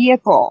of my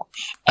vehicle.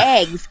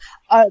 Eggs,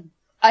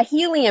 a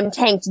helium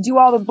tank to do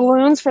all the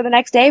balloons for the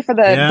next day for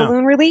the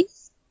balloon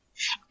release,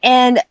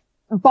 and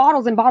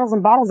bottles and bottles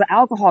and bottles of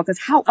alcohol, because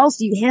how else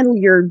do you handle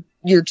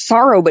your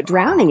sorrow but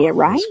drowning it,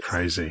 right? That's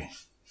crazy.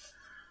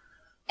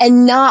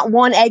 And not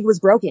one egg was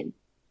broken.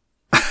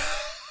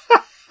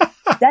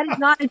 That is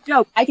not a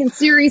joke. I can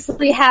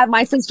seriously have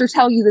my sister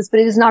tell you this, but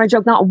it is not a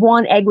joke. Not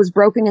one egg was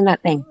broken in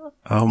that thing.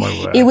 Oh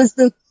my word. It was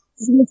the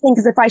thing,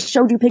 because if I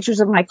showed you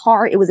pictures of my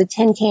car, it was a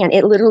tin can.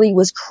 It literally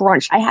was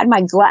crunched. I had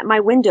my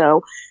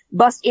window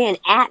bust in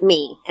at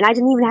me, and I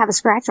didn't even have a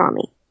scratch on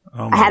me.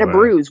 Oh, I had a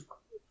bruise.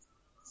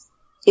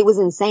 It was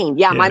insane.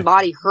 Yeah, my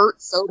body hurt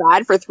so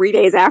bad for 3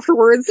 days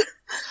afterwards.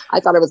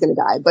 I thought I was going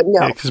to die, but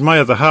no. Because my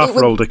other half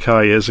rolled a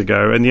car years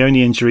ago, and the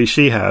only injury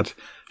she had,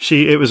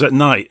 it was at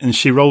night, and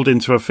she rolled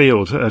into a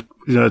field,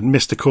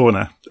 missed a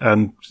corner,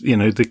 and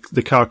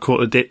the car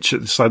caught a ditch at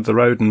the side of the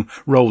road and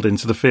rolled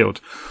into the field.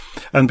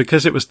 And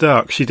because it was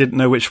dark, she didn't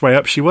know which way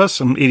up she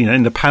was, and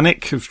in the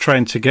panic of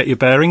trying to get your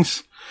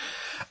bearings,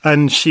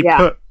 and she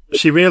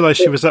realised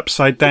she was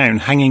upside down,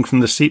 hanging from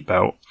the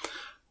seatbelt.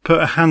 Put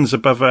her hands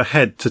above her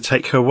head to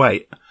take her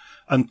weight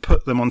and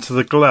put them onto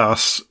the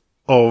glass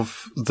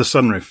of the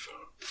sunroof.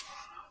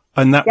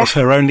 And that was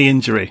her only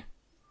injury.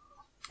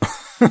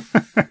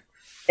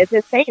 It's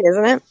insane,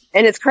 isn't it?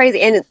 And it's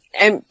crazy.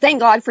 And thank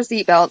God for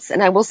seatbelts.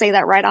 And I will say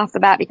that right off the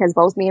bat because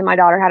both me and my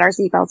daughter had our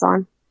seatbelts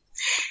on.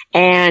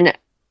 And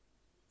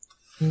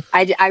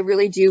I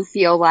really do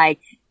feel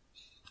like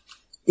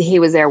he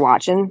was there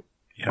watching.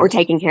 Or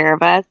taking care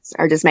of us,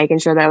 or just making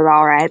sure that it was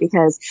all right,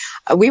 because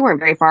we weren't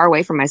very far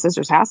away from my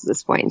sister's house at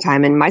this point in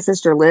time, and my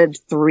sister lived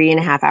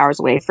 3.5 hours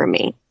away from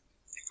me.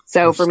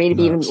 So that's for me to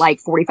be even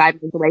like 45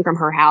 minutes away from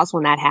her house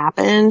when that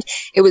happened,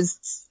 it was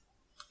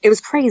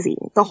crazy.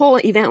 The whole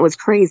event was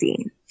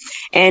crazy.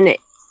 And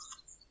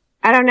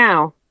I don't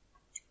know.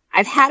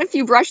 I've had a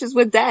few brushes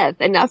with death,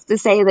 enough to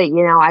say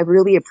that, I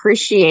really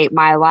appreciate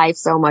my life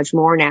so much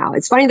more now.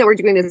 It's funny that we're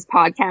doing this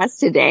podcast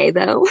today,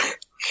 though.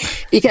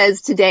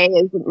 Because today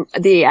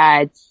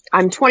is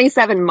I'm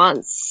 27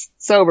 months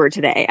sober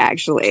today,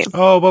 actually.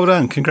 Oh, well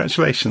done.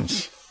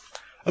 Congratulations.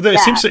 Although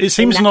it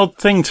seems an odd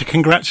thing to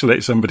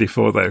congratulate somebody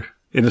for, though,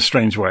 in a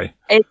strange way.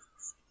 It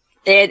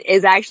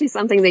is actually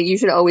something that you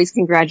should always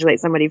congratulate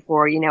somebody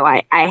for.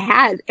 I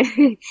have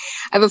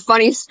a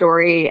funny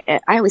story.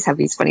 I always have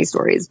these funny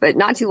stories, but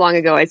not too long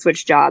ago, I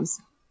switched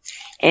jobs.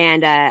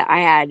 And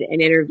I had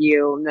an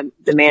interview,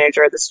 the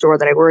manager at the store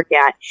that I work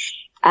at.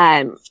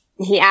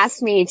 He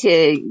asked me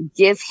to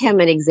give him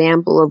an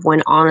example of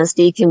when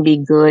honesty can be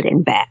good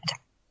and bad.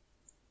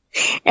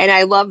 And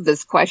I love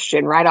this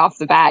question right off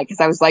the bat because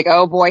I was like,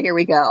 oh boy, here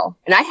we go.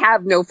 And I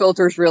have no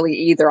filters really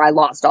either. I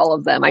lost all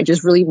of them. I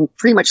just really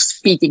pretty much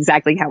speak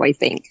exactly how I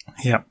think.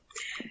 Yeah.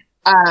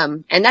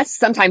 And that's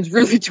sometimes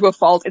really to a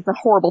fault. It's a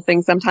horrible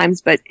thing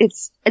sometimes, but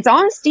it's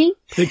honesty.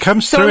 It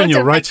comes through in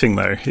your writing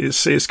though.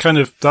 It's kind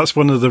of, that's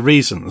one of the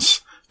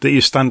reasons that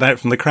you stand out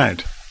from the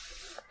crowd.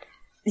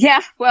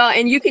 Yeah, well,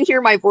 and you can hear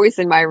my voice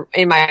in my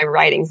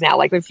writings now.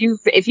 Like if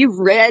you've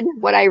read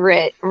what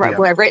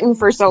what I've written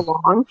for so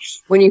long,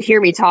 when you hear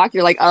me talk,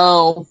 you're like,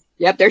 oh,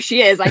 yep, there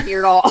she is. I hear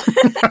it all,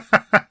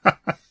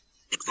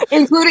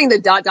 including the ...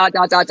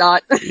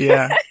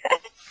 Yeah.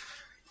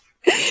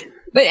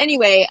 But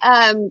anyway,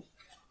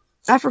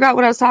 I forgot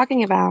what I was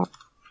talking about.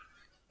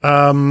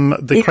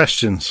 The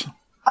questions.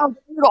 Oh,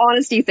 the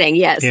honesty thing.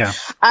 Yes. Yeah.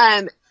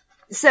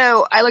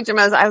 So I looked at him.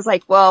 I was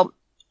like, well,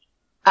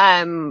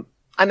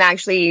 I'm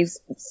actually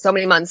so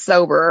many months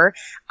sober,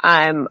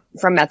 from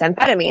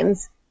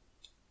methamphetamines.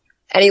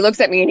 And he looks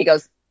at me and he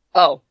goes,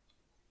 oh,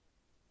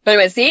 but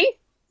anyway, see,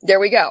 there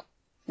we go.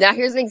 Now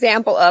here's an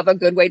example of a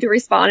good way to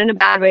respond and a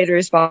bad way to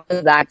respond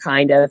to that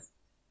kind of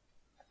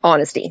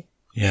honesty.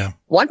 Yeah.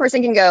 One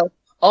person can go,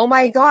 oh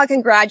my God,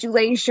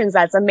 congratulations.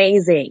 That's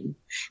amazing.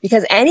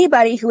 Because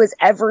anybody who has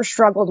ever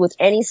struggled with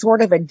any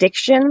sort of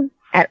addiction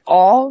at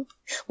all,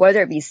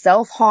 whether it be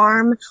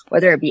self-harm,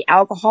 whether it be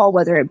alcohol,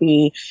 whether it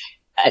be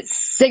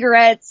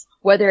cigarettes,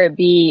 whether it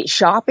be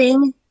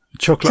shopping,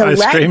 chocolate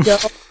ice cream,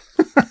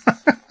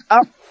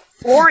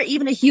 or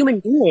even a human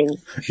being.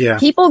 Yeah.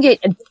 People get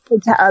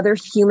addicted to other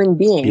human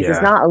beings. Yeah.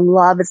 It's not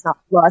love, it's not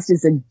lust,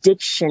 it's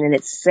addiction, and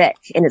it's sick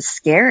and it's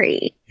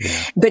scary.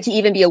 Yeah. But to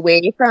even be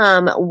away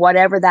from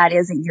whatever that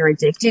is that you're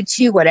addicted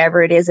to,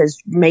 whatever it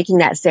is making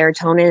that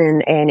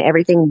serotonin and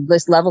everything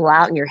just level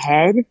out in your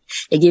head,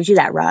 it gives you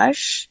that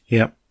rush.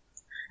 Yep.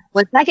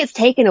 Once that gets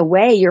taken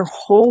away, your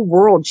whole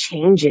world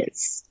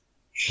changes.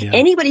 Yeah.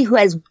 Anybody who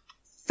has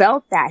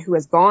felt that, who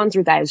has gone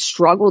through that, has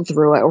struggled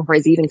through it, or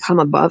has even come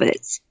above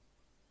it,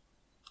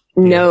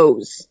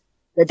 knows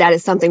that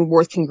is something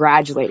worth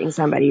congratulating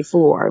somebody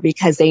for,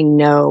 because they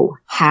know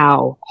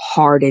how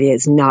hard it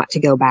is not to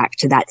go back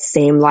to that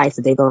same life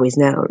that they've always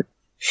known.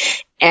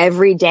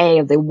 Every day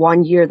of the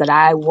 1 year that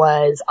I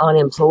was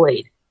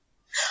unemployed,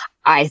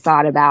 I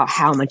thought about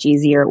how much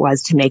easier it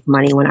was to make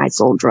money when I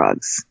sold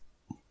drugs.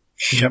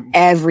 Yep.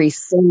 Every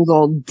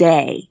single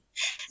day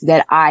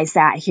that I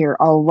sat here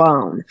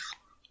alone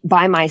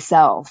by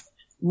myself,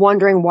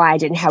 wondering why I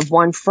didn't have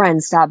one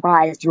friend stop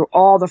by through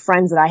all the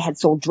friends that I had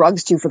sold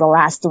drugs to for the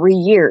last 3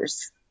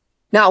 years.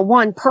 Not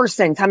one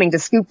person coming to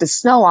scoop the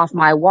snow off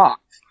my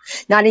walk.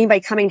 Not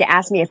anybody coming to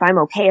ask me if I'm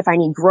okay, if I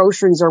need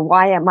groceries, or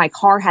why my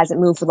car hasn't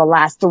moved for the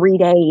last 3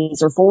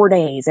 days or 4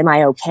 days. Am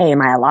I okay?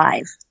 Am I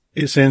alive?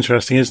 It's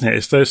interesting, isn't it?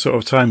 It's those sort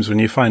of times when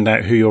you find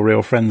out who your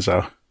real friends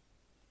are.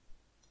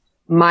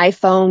 My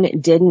phone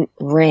didn't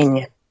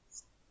ring.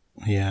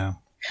 Yeah.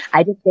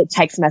 I didn't get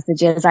text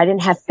messages. I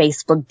didn't have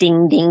Facebook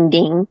ding, ding,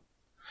 ding.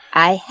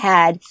 I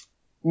had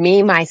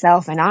me,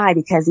 myself, and I,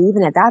 because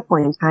even at that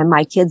point in time,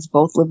 my kids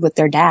both lived with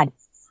their dad.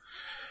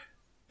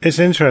 It's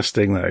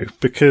interesting, though,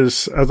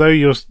 because although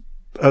you're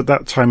at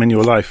that time in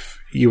your life,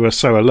 you were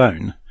so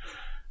alone,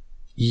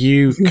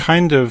 you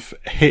kind of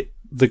hit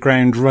the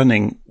ground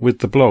running with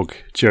the blog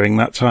during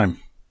that time.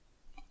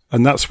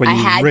 And that's when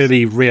you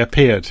really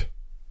reappeared.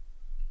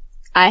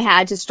 I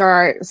had to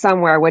start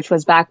somewhere, which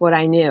was back what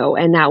I knew.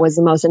 And that was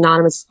the most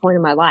anonymous point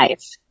in my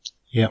life.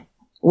 Yeah.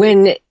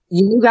 When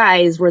you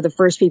guys were the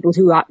first people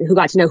who got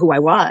to know who I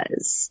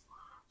was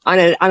on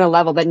a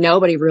level that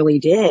nobody really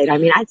did. I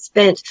mean, I'd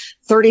spent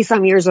 30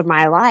 some years of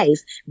my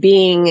life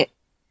being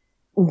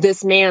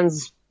this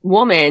man's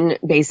woman,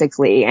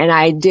 basically. And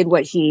I did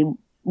what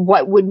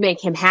would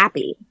make him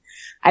happy.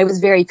 I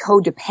was very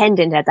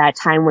codependent at that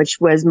time, which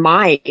was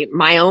my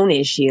own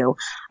issue.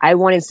 I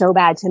wanted so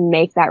bad to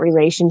make that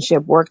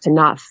relationship work, to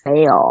not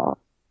fail,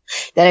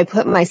 that I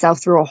put myself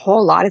through a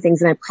whole lot of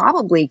things, and I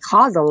probably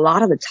caused a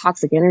lot of the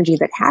toxic energy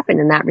that happened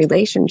in that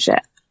relationship.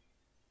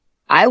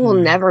 I will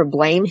never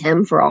blame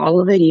him for all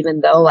of it,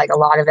 even though like a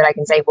lot of it I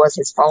can say was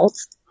his fault.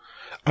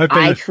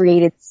 I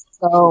created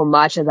so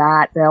much of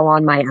that, Bill,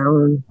 on my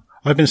own.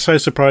 I've been so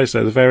surprised,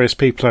 though, the various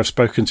people I've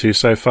spoken to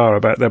so far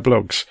about their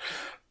blogs,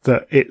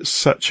 that it's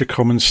such a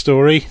common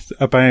story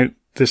about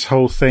this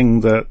whole thing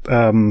that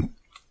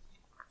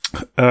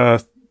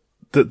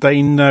that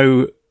they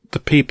know the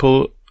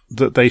people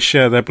that they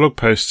share their blog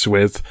posts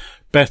with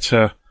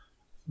better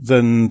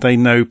than they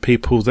know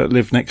people that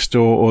live next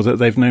door or that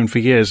they've known for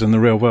years in the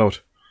real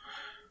world.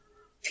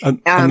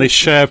 And they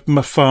share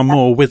far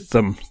more with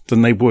them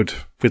than they would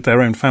with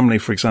their own family,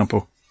 for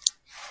example.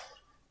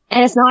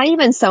 And it's not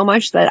even so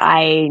much that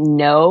I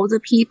know the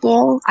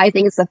people. I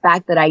think it's the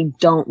fact that I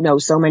don't know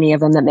so many of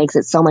them that makes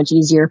it so much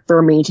easier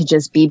for me to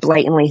just be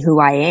blatantly who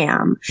I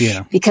am.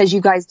 Yeah. Because you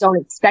guys don't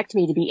expect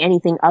me to be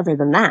anything other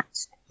than that.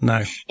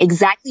 No.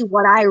 Exactly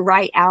what I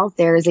write out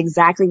there is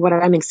exactly what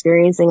I'm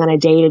experiencing on a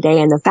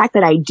day-to-day. And the fact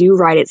that I do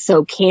write it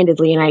so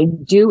candidly, and I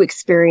do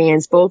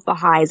experience both the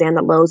highs and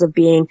the lows of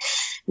being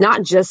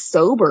not just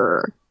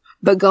sober,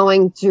 but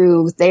going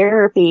through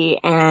therapy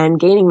and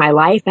gaining my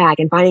life back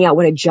and finding out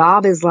what a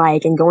job is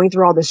like and going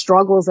through all the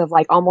struggles of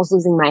like almost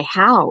losing my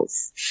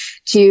house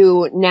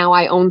to now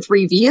I own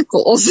 3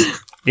 vehicles.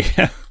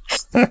 Yeah.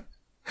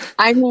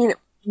 I mean,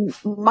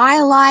 my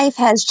life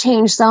has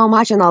changed so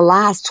much in the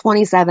last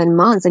 27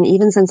 months. And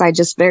even since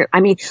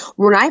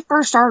when I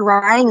first started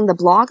writing the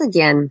blog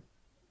again,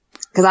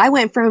 because I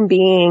went from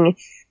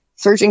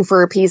searching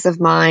for a peace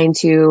of mind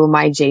to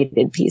my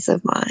jaded peace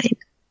of mind.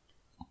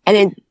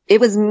 And it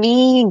was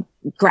me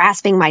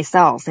grasping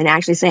myself and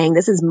actually saying,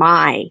 this is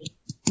my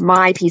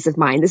peace of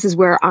mind. This is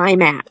where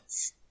I'm at.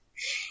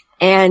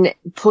 And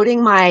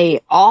putting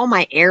all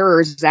my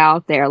errors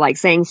out there, like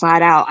saying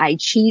flat out, I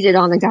cheated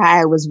on the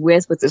guy I was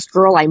with this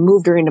girl. I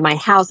moved her into my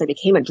house. I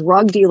became a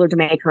drug dealer to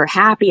make her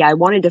happy. I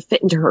wanted to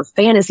fit into her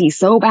fantasy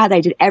so bad that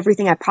I did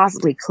everything I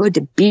possibly could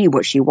to be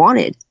what she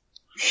wanted.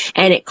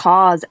 And it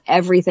caused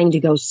everything to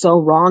go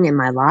so wrong in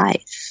my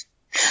life.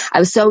 I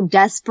was so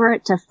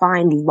desperate to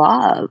find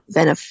love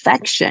and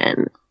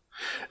affection.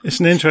 It's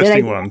an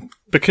interesting one.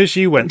 Because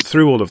you went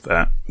through all of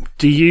that,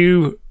 do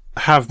you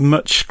have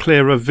much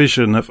clearer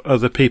vision of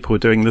other people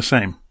doing the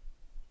same?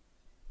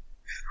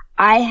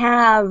 I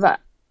have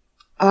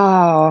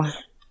a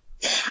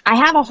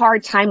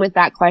hard time with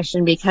that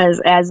question, because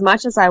as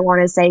much as I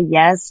want to say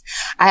yes,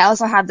 I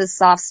also have this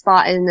soft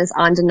spot and this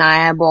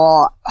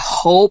undeniable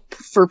hope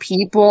for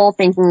people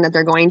thinking that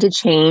they're going to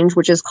change,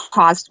 which has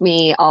cost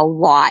me a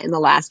lot in the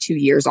last 2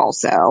 years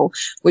also,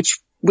 which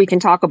we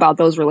can talk about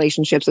those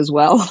relationships as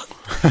well,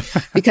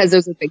 because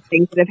those are big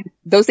things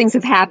those things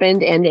have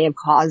happened and they have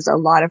caused a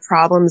lot of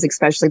problems,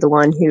 especially the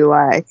one who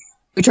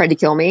tried to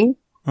kill me.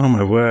 Oh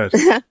my word.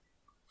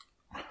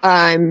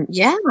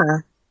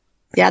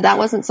 Yeah, that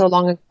wasn't so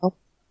long ago.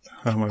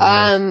 Oh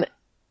my word.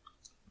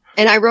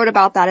 And I wrote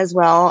about that as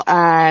well.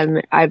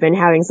 I've been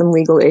having some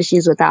legal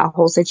issues with that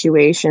whole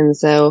situation.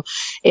 So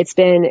it's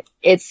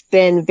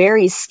been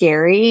very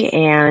scary,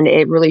 and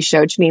it really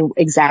showed to me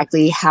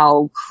exactly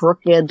how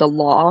crooked the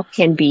law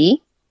can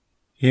be.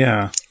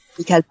 Yeah.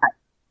 Because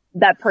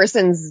that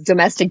person's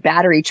domestic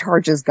battery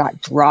charges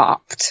got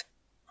dropped.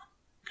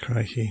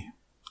 Crikey.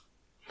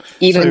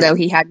 Even though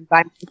he had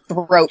my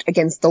throat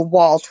against the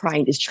wall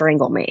trying to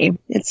strangle me.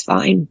 It's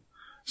fine.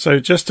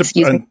 So just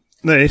to...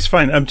 no, it's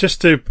fine.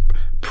 Just to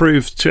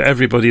prove to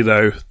everybody,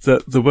 though,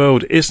 that the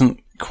world isn't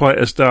quite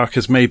as dark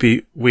as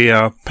maybe we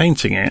are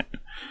painting it,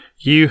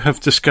 you have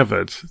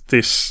discovered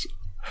this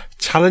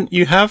talent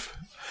you have.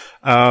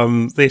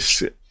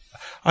 It's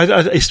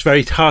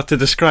very hard to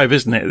describe,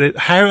 isn't it?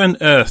 How on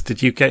earth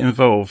did you get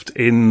involved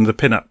in the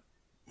pin-up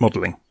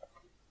modelling?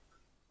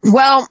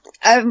 Well,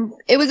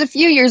 it was a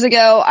few years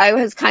ago. I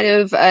was kind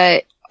of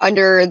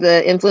under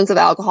the influence of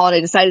alcohol, and I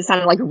decided it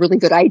sounded like a really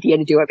good idea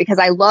to do it because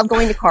I love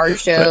going to car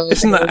shows.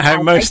 Isn't that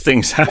how most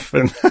things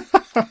happen?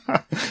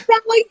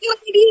 That like good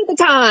idea at the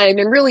time.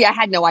 And really, I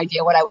had no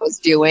idea what I was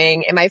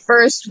doing. And my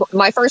first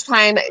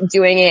time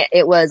doing it,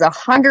 it was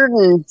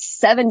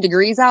 107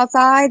 degrees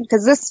outside,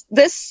 because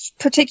this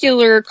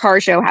particular car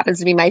show happens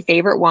to be my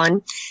favorite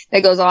one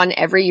that goes on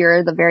every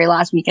year, the very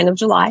last weekend of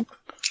July.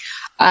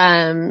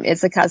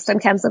 It's the Custom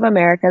Chems of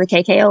America, the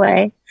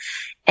KKOA.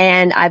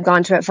 And I've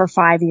gone to it for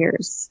 5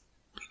 years.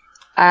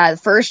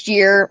 First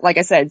year, like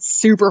I said,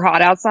 super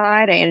hot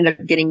outside. I ended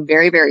up getting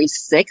very, very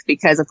sick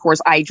because, of course,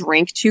 I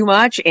drank too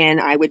much and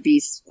I would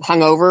be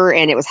hungover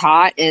and it was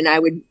hot and I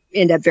would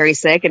end up very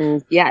sick.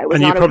 And yeah, it was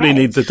and not you probably okay.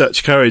 need the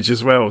Dutch courage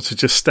as well to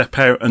just step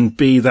out and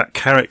be that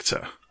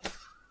character.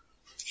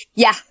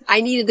 Yeah, I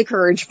needed the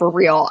courage for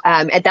real.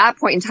 At that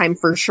point in time,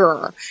 for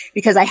sure,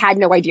 because I had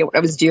no idea what I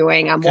was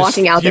doing. I'm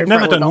walking out there. You've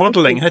never done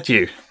modelling, had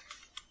you?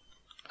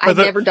 I've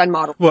never done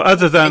modeling. Well,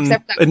 other than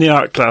in the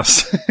art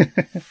class.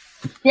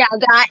 Yeah,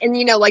 that, and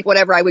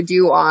whatever I would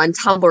do on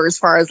Tumblr as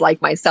far as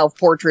like my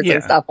self-portraits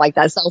and stuff like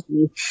that,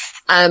 selfies.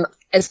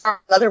 As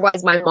far as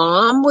otherwise, my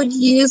mom would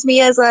use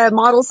me as a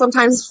model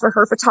sometimes for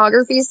her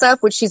photography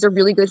stuff, which she's a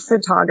really good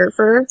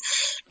photographer.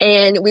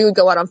 And we would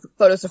go out on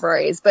photo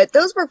safaris, but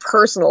those were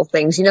personal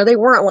things. They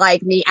weren't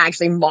like me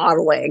actually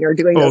modeling or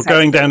doing those. Or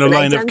going down a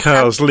line of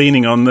cars,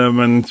 leaning on them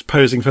and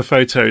posing for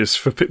photos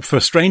for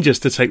strangers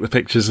to take the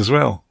pictures as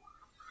well.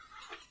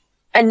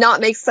 And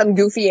not make some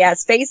goofy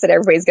ass face that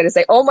everybody's going to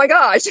say, "Oh my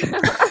gosh!"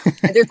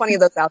 There's plenty of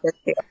those out there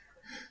too.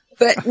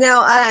 But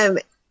now,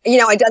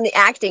 I'd done the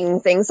acting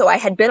thing, so I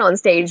had been on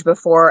stage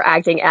before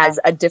acting as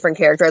a different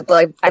character.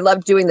 Like, I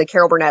loved doing the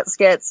Carol Burnett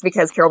skits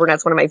because Carol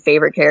Burnett's one of my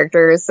favorite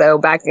characters. So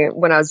back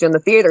when I was doing the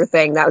theater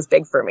thing, that was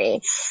big for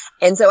me,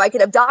 and so I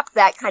could adopt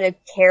that kind of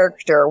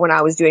character when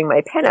I was doing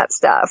my pinup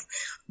stuff.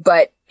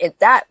 But at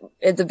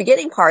the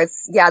beginning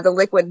parts, the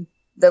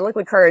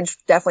liquid courage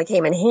definitely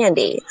came in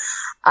handy.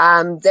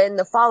 Then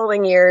the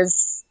following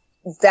years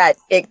that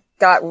it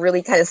got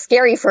really kind of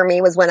scary for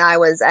me was when I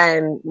was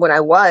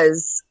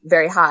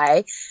very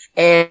high.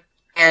 That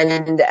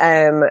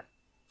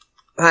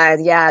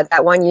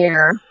one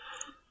year,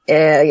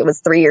 it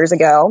was 3 years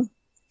ago.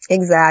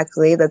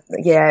 Exactly.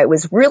 It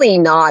was really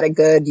not a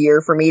good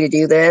year for me to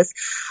do this.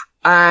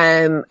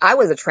 I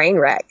was a train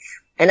wreck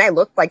and I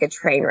looked like a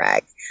train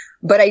wreck.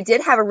 But I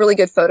did have a really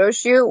good photo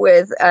shoot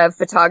with a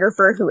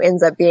photographer who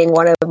ends up being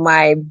one of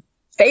my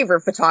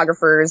favorite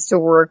photographers to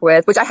work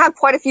with, which I have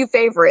quite a few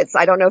favorites.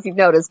 I don't know if you've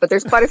noticed, but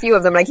there's quite a few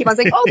of them. And I keep on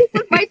saying, "Oh, this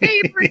one's my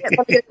favorite." I'm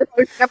like,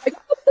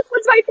 "Oh, this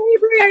one's my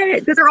favorite."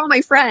 Because they're all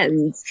my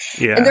friends.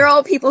 Yeah. And they're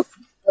all people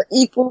who are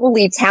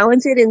equally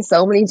talented in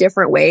so many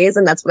different ways.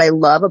 And that's what I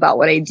love about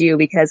what I do,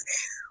 because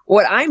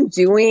what I'm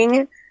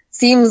doing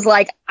seems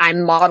like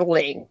I'm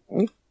modeling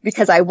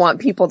because I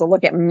want people to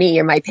look at me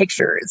and my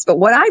pictures. But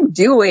what I'm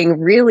doing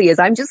really is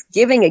I'm just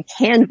giving a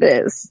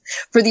canvas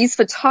for these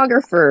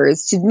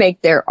photographers to make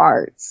their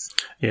arts.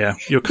 Yeah,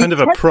 you're kind of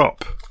a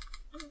prop.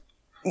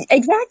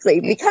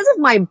 Exactly. Because of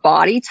my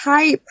body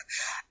type,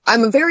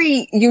 I'm a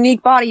very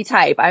unique body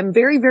type. I'm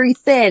very, very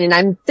thin, and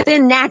I'm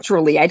thin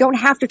naturally. I don't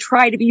have to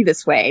try to be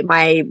this way.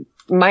 My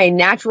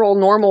natural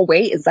normal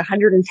weight is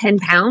 110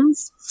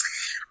 pounds.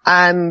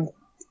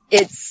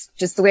 It's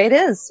just the way it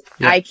is.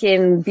 Yeah. I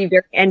can be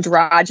very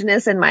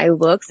androgynous in my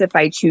looks if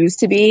I choose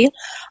to be.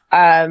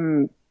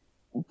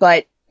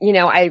 But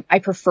I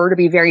prefer to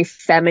be very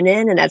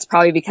feminine, and that's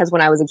probably because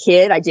when I was a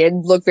kid, I did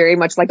look very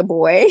much like a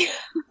boy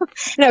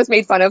and I was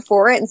made fun of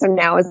for it. And so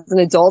now as an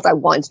adult, I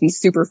want to be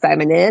super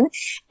feminine,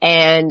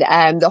 and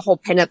the whole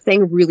pinup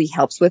thing really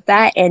helps with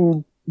that.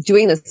 And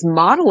doing this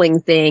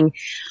modeling thing,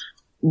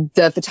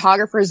 the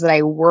photographers that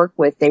I work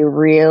with, they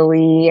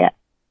really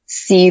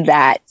see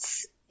that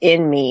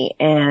in me,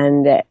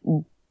 and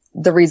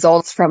the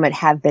results from it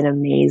have been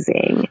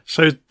amazing.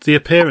 So the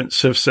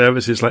appearance of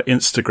services like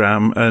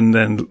Instagram and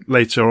then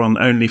later on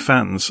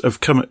OnlyFans have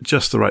come at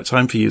just the right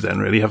time for you then,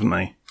 really, haven't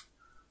they?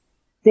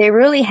 They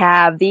really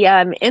have. The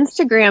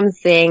Instagram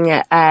thing,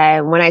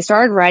 when I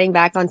started writing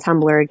back on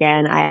Tumblr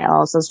again, I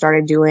also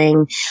started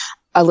doing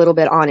a little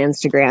bit on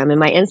Instagram, and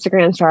my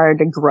Instagram started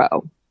to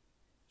grow,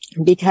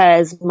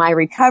 because my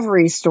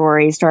recovery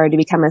story started to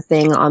become a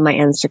thing on my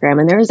Instagram.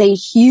 And there's a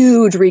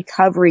huge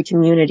recovery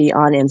community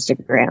on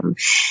Instagram.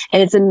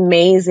 And it's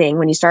amazing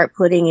when you start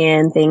putting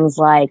in things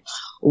like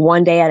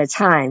one day at a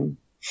time,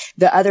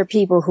 the other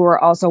people who are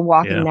also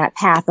walking that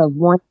path of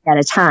one day at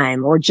a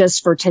time, or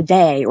just for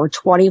today, or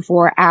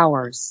 24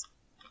 hours.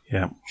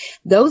 Yeah.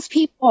 Those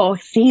people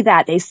see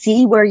that. They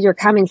see where you're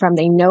coming from.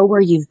 They know where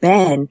you've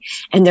been,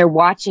 and they're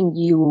watching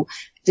you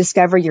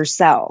discover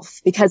yourself.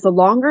 Because the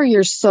longer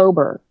you're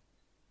sober,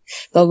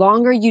 the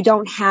longer you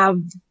don't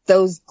have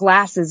those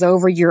glasses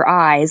over your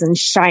eyes and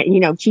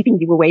keeping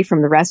you away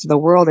from the rest of the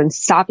world and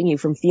stopping you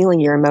from feeling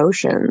your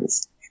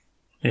emotions.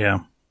 Yeah.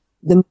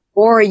 The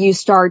more you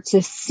start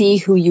to see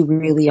who you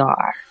really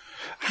are.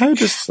 How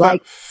does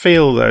that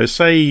feel, though?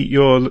 Say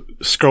you're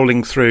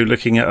scrolling through,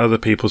 looking at other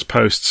people's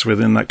posts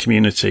within that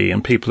community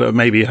and people that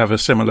maybe have a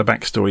similar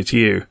backstory to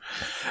you.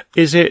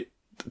 Is it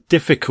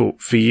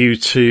difficult for you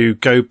to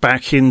go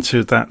back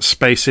into that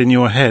space in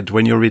your head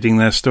when you're reading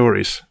their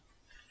stories?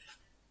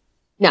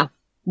 No,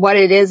 what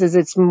it is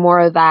it's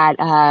more that,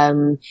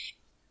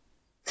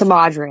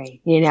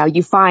 camaraderie. You know,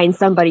 you find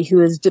somebody who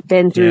has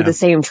been through the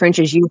same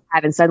trenches you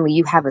have, and suddenly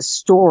you have a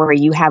story.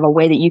 You have a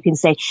way that you can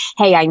say,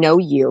 hey, I know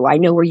you. I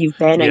know where you've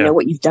been. I know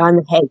what you've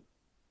done. Hey.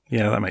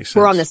 Yeah, that makes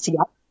sense. We're on this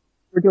together.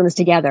 We're doing this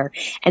together.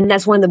 And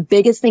that's one of the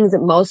biggest things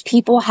that most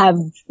people have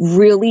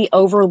really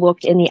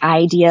overlooked in the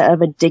idea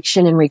of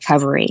addiction and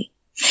recovery.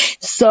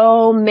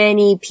 So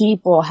many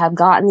people have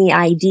gotten the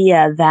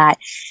idea that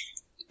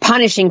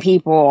punishing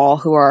people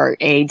who are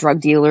drug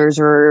dealers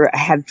or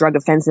have drug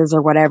offenses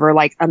or whatever,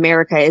 like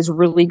America is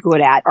really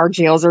good at. Our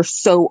jails are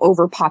so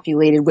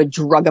overpopulated with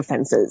drug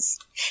offenses,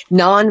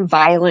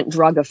 non-violent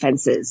drug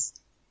offenses.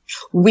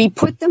 We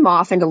put them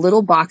off into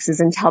little boxes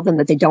and tell them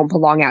that they don't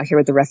belong out here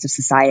with the rest of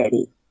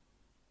society.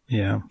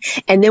 Yeah.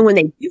 And then when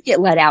they do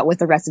get let out with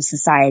the rest of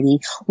society,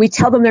 we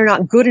tell them they're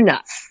not good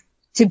enough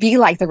to be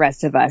like the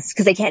rest of us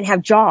because they can't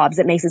have jobs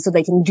that makes it so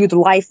they can do the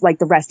life like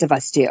the rest of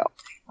us do.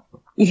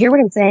 You hear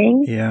what I'm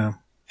saying? Yeah.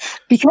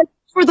 Because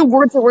those were the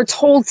words that were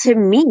told to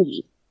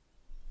me.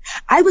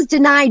 I was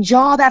denied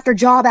job after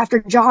job after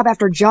job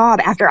after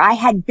job after I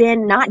had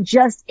been not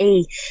just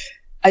a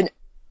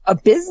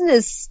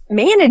business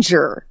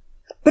manager,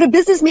 but a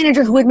business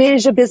manager who had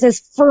managed a business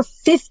for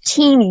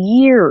 15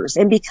 years.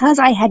 And because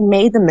I had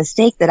made the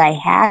mistake that I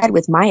had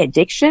with my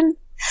addiction,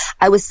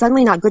 I was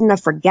suddenly not good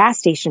enough for gas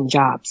station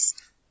jobs.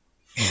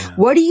 Yeah.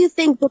 What do you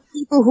think the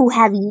people who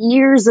have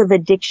years of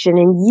addiction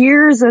and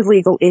years of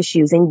legal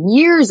issues and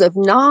years of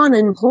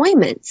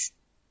non-employment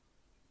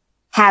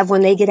have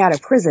when they get out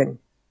of prison?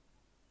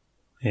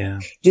 Yeah.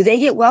 Do they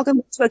get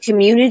welcomed to a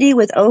community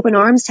with open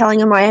arms telling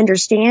them, I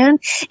understand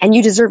and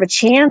you deserve a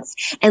chance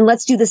and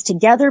let's do this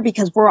together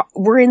because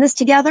we're in this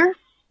together?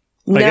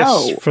 No.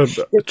 I guess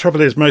the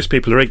trouble is most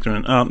people are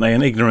ignorant, aren't they?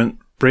 And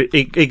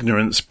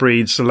ignorance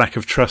breeds a lack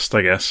of trust,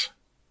 I guess.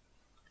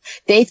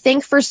 They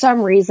think for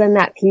some reason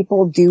that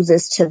people do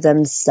this to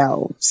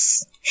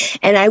themselves.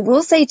 And I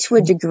will say to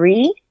a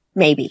degree,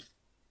 maybe.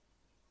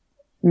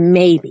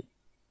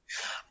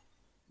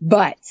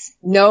 But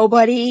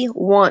nobody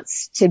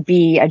wants to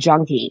be a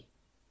junkie.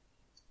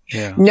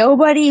 Yeah.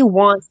 Nobody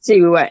wants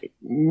to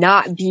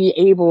not be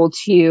able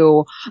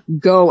to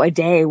go a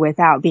day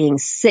without being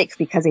sick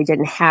because they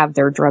didn't have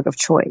their drug of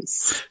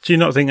choice. Do you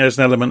not think there's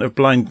an element of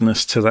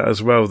blindness to that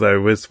as well,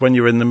 though? With when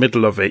you're in the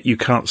middle of it, you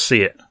can't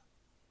see it.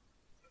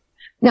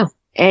 No,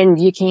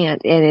 and you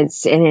can't, and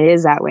it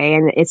is that way.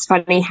 And it's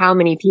funny how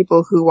many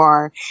people who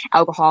are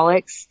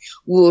alcoholics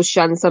will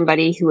shun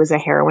somebody who is a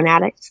heroin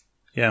addict.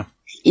 Yeah.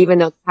 Even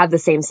though they have the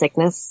same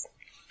sickness.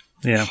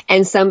 Yeah.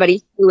 And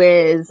somebody who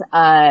is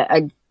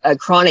a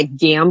chronic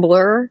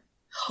gambler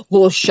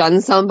will shun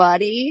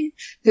somebody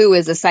who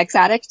is a sex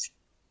addict.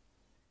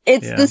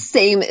 It's the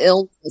same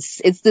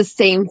illness. It's the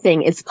same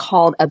thing. It's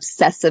called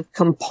obsessive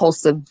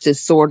compulsive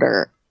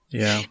disorder.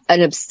 Yeah.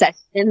 An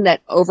obsession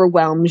that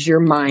overwhelms your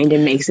mind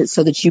and makes it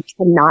so that you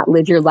cannot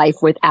live your life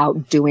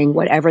without doing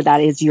whatever that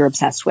is you're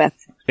obsessed with.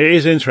 It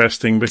is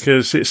interesting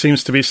because it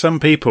seems to be some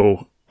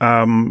people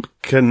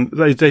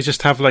they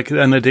just have like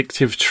an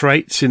addictive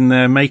trait in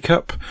their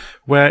makeup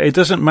where it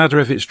doesn't matter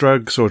if it's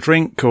drugs or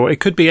drink or it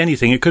could be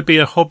anything. It could be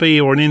a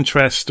hobby or an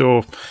interest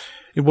or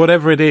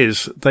whatever it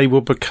is. They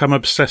will become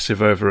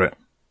obsessive over it.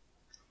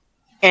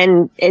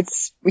 And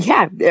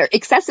they're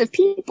excessive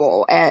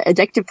people,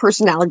 addictive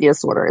personality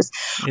disorders.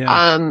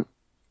 Yeah.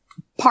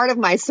 Part of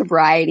my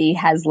sobriety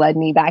has led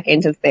me back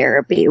into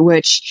therapy,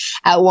 which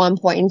at one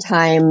point in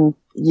time,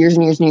 years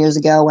and years and years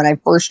ago, when I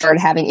first started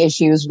having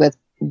issues with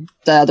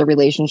the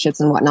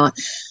relationships and whatnot,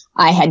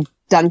 I had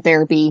done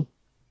therapy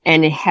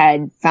and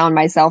had found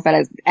myself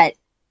at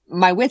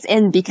my wit's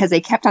end because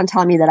they kept on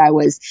telling me that I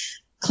was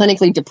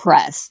clinically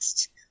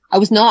depressed. I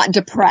was not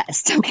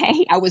depressed,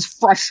 okay? I was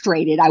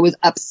frustrated. I was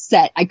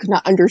upset. I could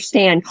not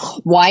understand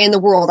why in the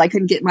world I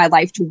couldn't get my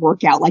life to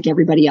work out like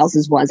everybody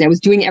else's was. I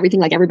was doing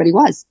everything like everybody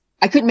was.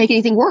 I couldn't make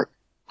anything work.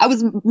 I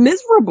was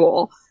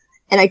miserable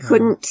and I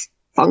couldn't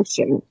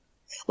function.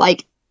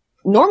 Like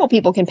normal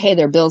people can pay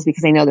their bills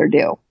because they know they're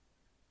due.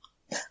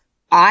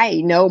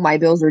 I know my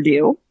bills are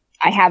due.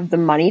 I have the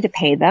money to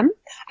pay them.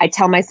 I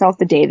tell myself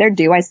the day they're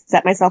due. I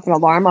set myself an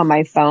alarm on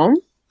my phone.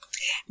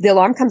 The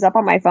alarm comes up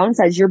on my phone,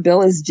 says your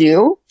bill is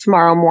due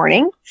tomorrow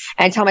morning.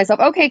 And I tell myself,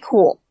 okay,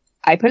 cool.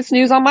 I put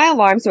snooze on my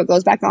alarm so it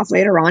goes back off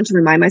later on to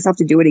remind myself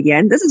to do it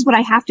again. This is what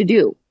I have to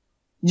do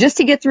just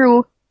to get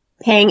through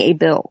paying a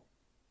bill.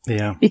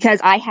 Yeah.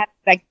 Because I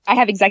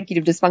have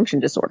executive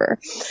dysfunction disorder.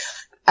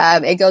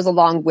 It goes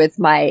along with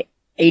my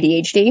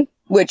ADHD,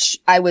 which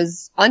I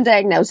was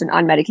undiagnosed and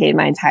unmedicated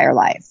my entire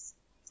life.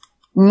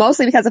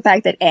 Mostly because of the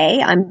fact that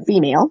I'm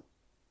female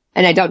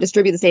and I don't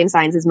distribute the same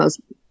signs as most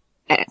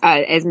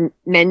as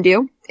men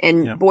do.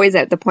 And boys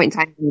at the point in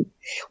time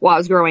while I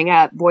was growing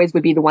up, boys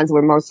would be the ones who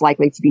were most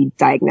likely to be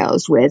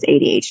diagnosed with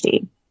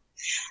ADHD.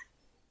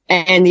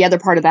 And the other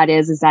part of that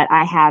is that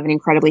I have an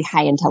incredibly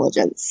high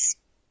intelligence.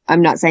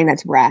 I'm not saying that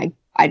to brag.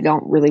 I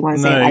don't really want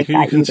to say it like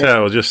that. You can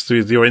tell just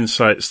through your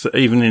insights that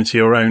even into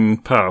your own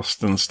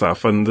past and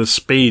stuff, and the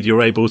speed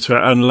you're able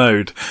to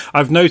unload.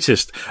 I've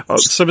noticed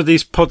some of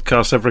these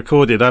podcasts I've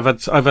recorded, I've had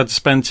to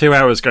spend 2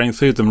 hours going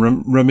through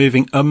them,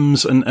 removing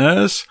ums and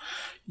ers.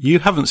 You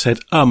haven't said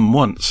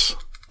once.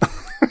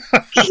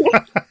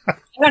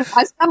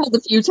 I stumbled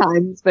a few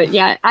times, but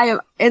yeah,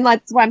 and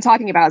that's what I'm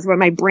talking about is when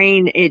my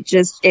brain,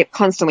 it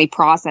constantly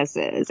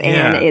processes,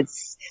 and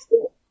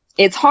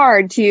it's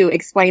hard to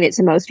explain it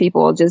to most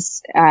people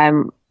just,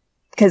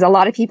 because a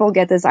lot of people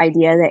get this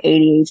idea that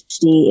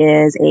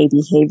ADHD is a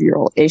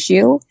behavioral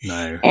issue.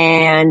 No.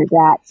 And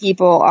that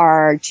people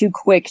are too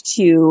quick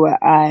to,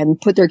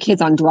 put their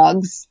kids on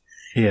drugs.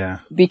 Yeah.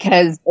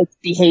 Because it's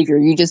behavior.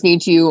 You just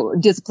need to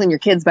discipline your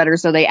kids better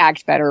so they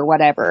act better or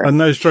whatever. And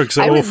those drugs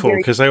are awful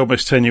because they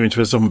almost turn you into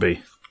a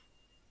zombie.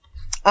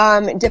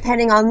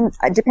 Depending on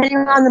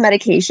the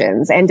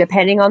medications and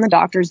depending on the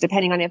doctors,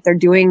 depending on if they're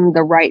doing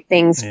the right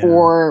things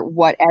for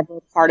whatever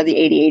part of the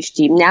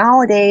ADHD.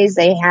 Nowadays,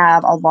 they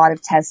have a lot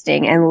of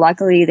testing, and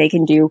luckily they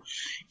can do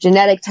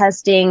genetic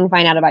testing,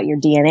 find out about your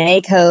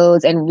DNA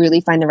codes, and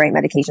really find the right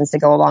medications to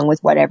go along with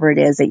whatever it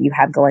is that you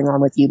have going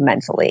on with you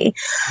mentally.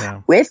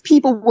 Yeah. If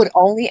people would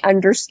only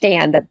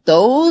understand that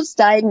those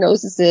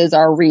diagnoses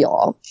are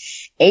real,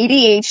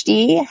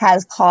 ADHD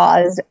has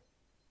caused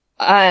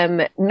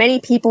many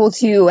people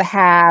to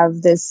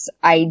have this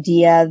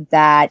idea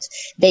that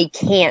they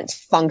can't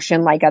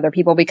function like other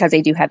people because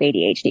they do have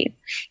ADHD.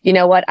 You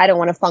know what? I don't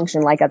want to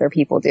function like other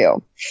people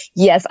do.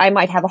 Yes, I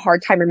might have a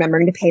hard time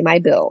remembering to pay my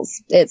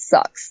bills. It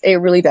sucks. It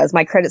really does.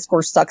 My credit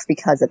score sucks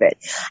because of it.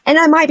 And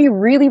I might be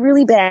really,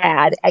 really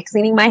bad at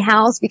cleaning my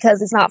house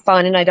because it's not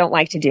fun and I don't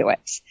like to do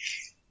it.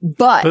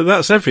 But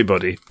that's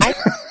everybody.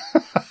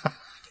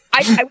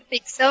 I would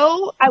think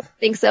so.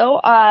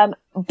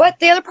 But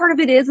the other part of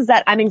it is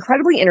that I'm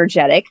incredibly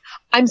energetic.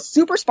 I'm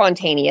super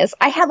spontaneous.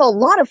 I have a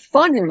lot of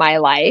fun in my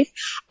life.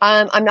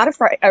 I'm not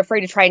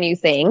afraid to try new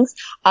things.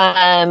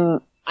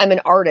 I'm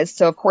an artist,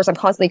 so of course I'm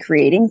constantly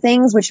creating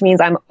things, which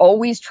means I'm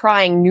always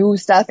trying new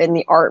stuff in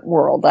the art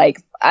world.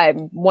 Like,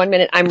 one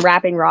minute I'm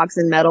wrapping rocks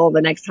in metal,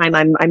 the next time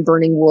I'm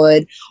burning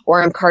wood,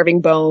 or I'm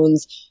carving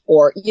bones,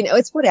 or,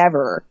 it's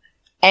whatever.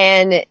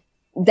 And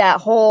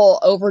that whole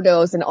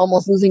overdose and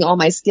almost losing all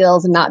my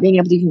skills and not being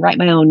able to even write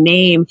my own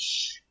name,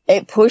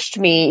 it pushed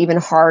me even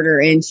harder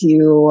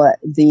into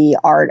the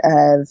art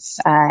of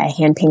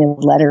hand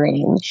painted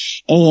lettering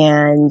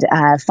and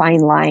fine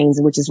lines,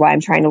 which is why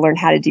I'm trying to learn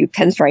how to do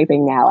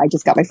pinstriping now. I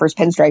just got my first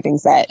pinstriping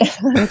set.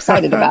 I'm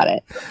excited about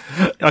it.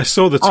 I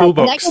saw the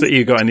toolbox that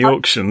you got in the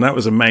auction. That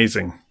was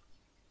amazing.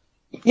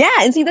 Yeah,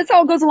 and see, that's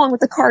all goes along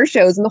with the car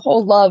shows and the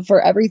whole love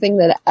for everything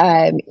that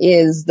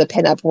is the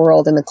pinup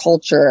world and the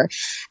culture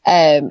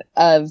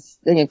of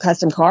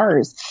custom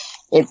cars.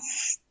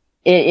 It's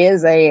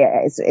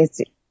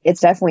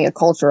definitely a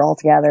culture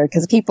altogether,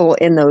 because people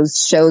in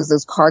those shows,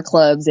 those car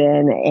clubs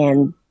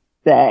and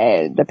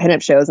the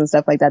pinup shows and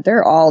stuff like that,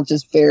 they're all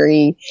just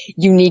very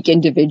unique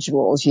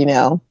individuals.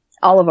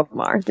 All of them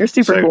are. They're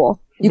super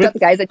cool. You got the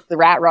guys that do the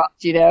rat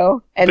rods,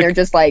 and they're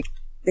just like,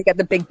 they got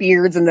the big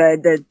beards and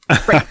the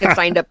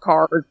signed up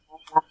cars.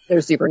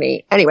 They're super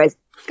neat. Anyways,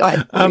 go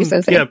ahead.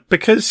 Yeah,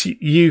 because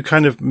you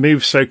kind of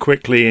move so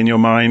quickly in your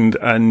mind,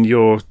 and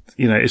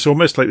it's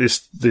almost like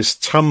this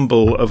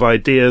tumble of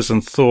ideas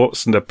and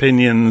thoughts and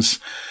opinions.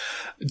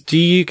 Do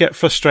you get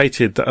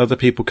frustrated that other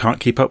people can't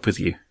keep up with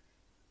you?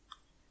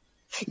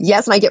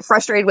 Yes, and I get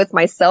frustrated with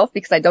myself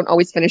because I don't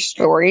always finish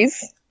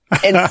stories.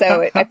 And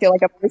so I feel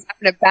like I'm always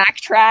having to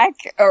backtrack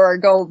or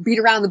go beat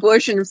around the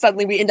bush, and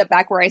suddenly we end up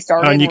back where I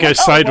started. And you go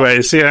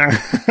sideways, yeah.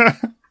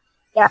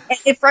 Yeah,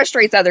 it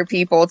frustrates other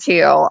people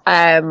too.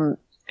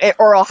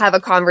 Or I'll have a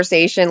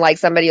conversation, like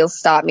somebody will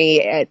stop me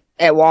at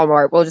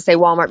Walmart. We'll just say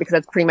Walmart because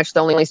that's pretty much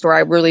the only store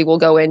I really will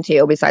go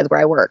into besides where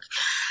I work.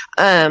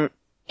 And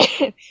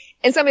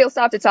somebody will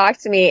stop to talk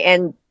to me,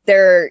 and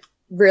they're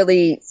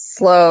really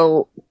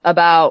slow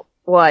about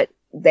what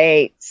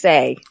they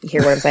say. You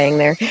hear what I'm saying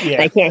there? Yeah.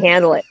 And I can't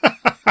handle it.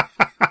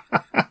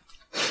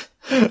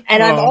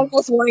 And I'm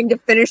almost wanting to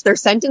finish their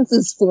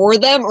sentences for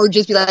them, or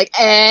just be like,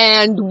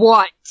 and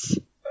what?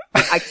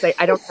 I say,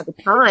 I don't have the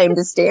time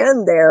to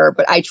stand there,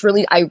 but I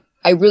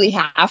really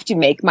have to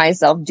make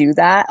myself do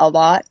that a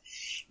lot.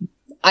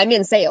 I'm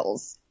in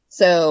sales,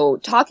 so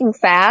talking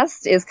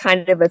fast is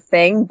kind of a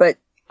thing, but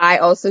I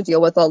also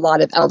deal with a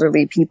lot of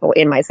elderly people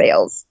in my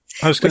sales.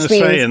 I was going to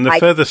say, and the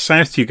further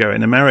south you go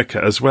in America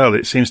as well,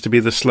 it seems to be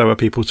the slower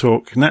people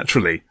talk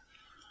naturally.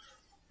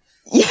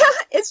 Yeah,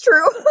 it's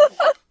true.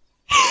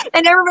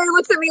 And everybody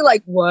looks at me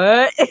like,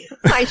 what?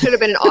 I should have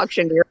been an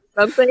auctioneer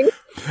or something.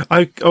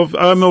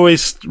 I'm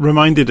always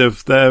reminded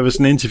of, there was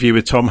an interview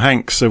with Tom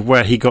Hanks of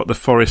where he got the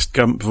Forrest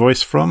Gump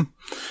voice from.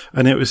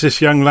 And it was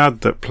this young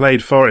lad that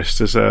played Forrest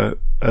as a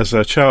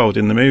child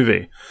in the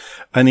movie.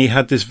 And he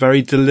had this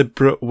very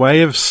deliberate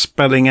way of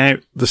spelling out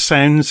the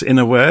sounds in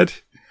a word.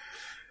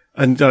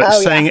 And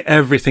saying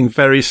everything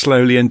very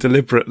slowly and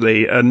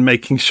deliberately, and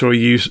making sure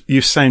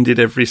you sounded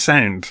every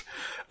sound.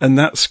 And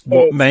that's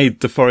what made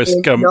the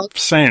Forrest Gump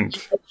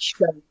sound.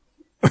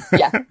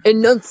 Yeah,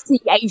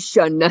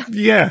 enunciation.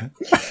 Yeah.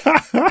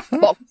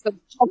 Box of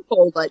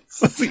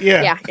chocolates.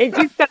 Yeah. Yeah, it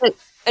just gotta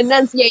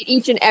enunciate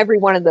each and every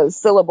one of those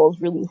syllables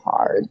really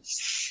hard.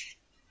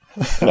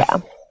 Yeah.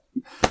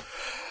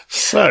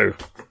 So,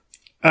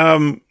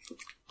 along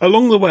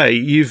the way,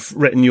 you've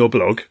written your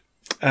blog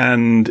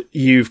and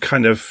you've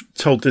kind of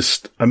told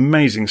this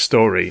amazing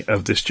story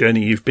of this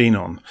journey you've been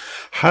on.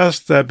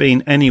 Has there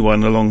been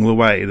anyone along the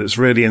way that's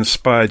really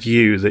inspired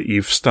you that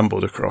you've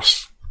stumbled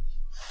across?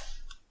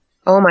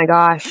 Oh my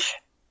gosh.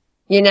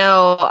 You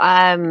know,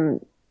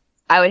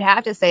 I would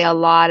have to say a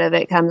lot of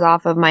it comes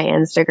off of my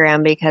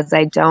Instagram because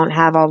I don't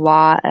have a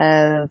lot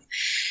of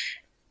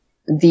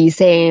the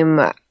same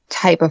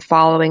type of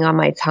following on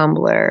my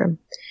Tumblr.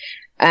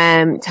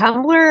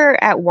 Tumblr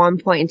at one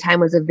point in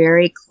time was a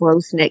very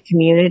close-knit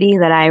community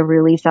that I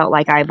really felt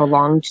like I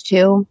belonged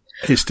to.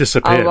 It's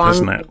disappeared,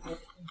 hasn't it?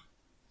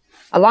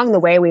 Along the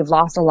way, we've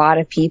lost a lot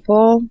of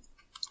people.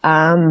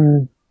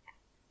 Yeah,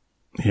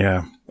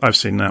 I've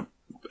seen that.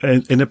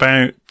 In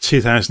about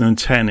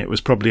 2010, it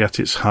was probably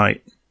at its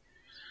height.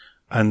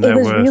 And there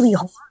were really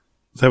hard.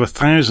 There were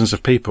thousands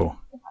of people.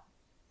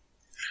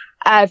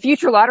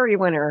 Future lottery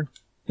winner,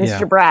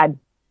 Mr. Brad.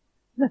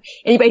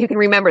 Anybody who can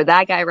remember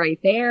that guy right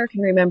there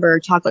can remember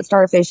chocolate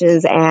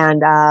starfishes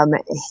and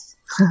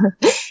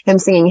him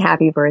singing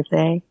 "Happy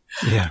Birthday."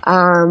 Yeah.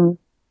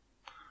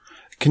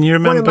 Can you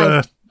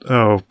remember?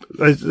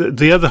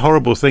 The other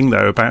horrible thing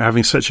though about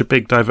having such a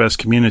big, diverse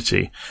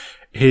community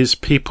is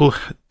people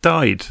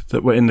died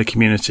that were in the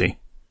community.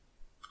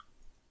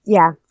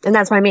 Yeah, and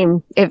that's what I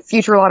mean. If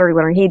future lottery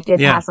winner, he did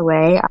pass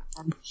away.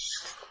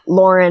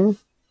 Lauren.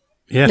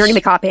 Yes. Dirty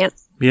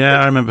McCawpants. Yeah,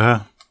 I remember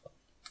her.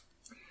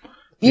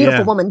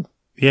 Beautiful woman.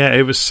 Yeah,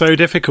 it was so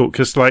difficult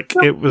because,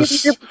 it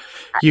was,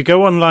 you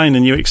go online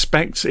and you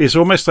expect, it's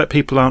almost like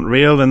people aren't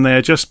real and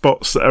they're just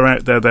bots that are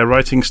out there, they're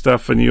writing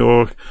stuff and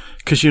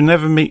because you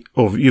never meet,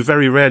 or you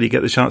very rarely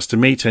get the chance to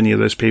meet any of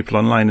those people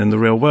online in the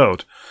real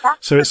world.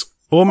 So it's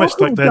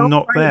almost like they're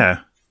not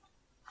there.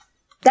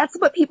 That's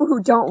what people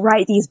who don't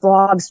write these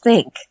blogs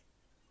think.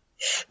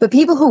 But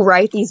people who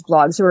write these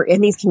blogs, who are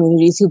in these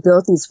communities, who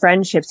built these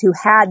friendships, who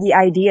had the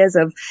ideas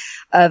of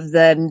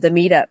the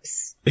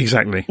meetups.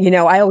 Exactly. You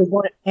know, I always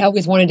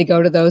wanted to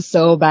go to those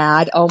so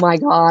bad. Oh my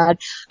God.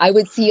 I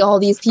would see all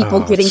these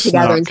people getting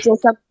together and still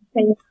some of the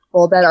same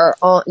people that are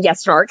on,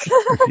 Snark.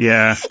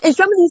 Yeah. And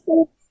some of these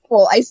same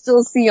people I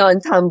still see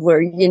on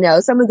Tumblr, you know,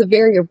 some of the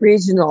very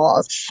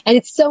originals. And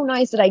it's so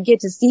nice that I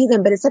get to see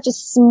them, but it's such a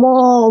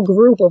small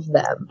group of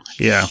them.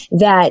 Yeah.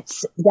 That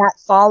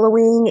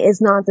following is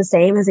not the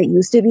same as it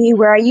used to be.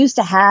 Where I used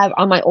to have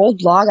on my old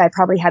blog, I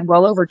probably had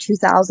well over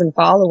 2,000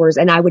 followers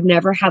and I would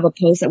never have a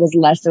post that was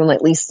less than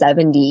at least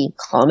 70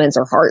 comments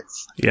or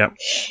hearts. Yeah.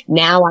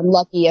 Now I'm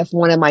lucky if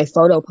one of my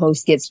photo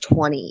posts gets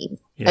 20.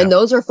 Yeah. And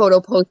those are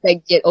photo posts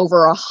that get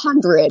over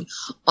 100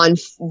 on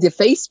the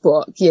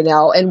Facebook, you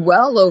know, and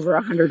well over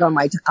 100 on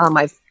my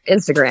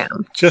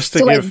Instagram. Just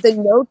to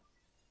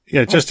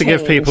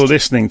give people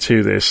listening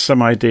to this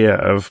some idea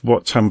of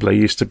what Tumblr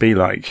used to be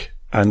like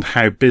and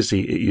how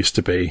busy it used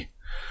to be.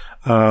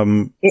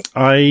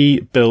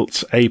 I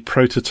built a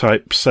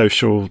prototype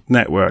social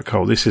network.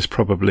 Oh, this is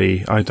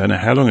probably, I don't know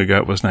how long ago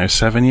it was now,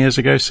 7 years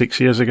ago, 6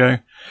 years ago.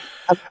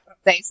 I'd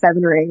say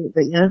 7 or 8,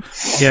 but yeah.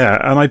 Yeah,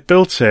 and I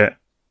built it.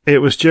 It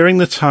was during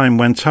the time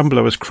when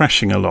Tumblr was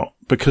crashing a lot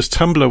because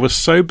Tumblr was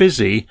so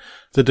busy,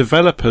 the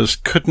developers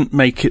couldn't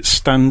make it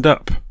stand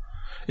up.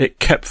 It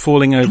kept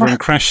falling over and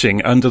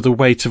crashing under the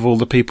weight of all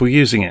the people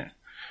using it.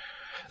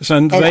 So,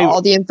 and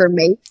all the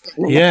information,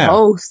 and the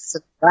posts,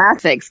 and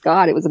graphics.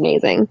 God, it was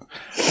amazing.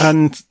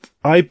 And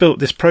I built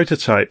this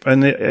prototype,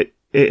 and it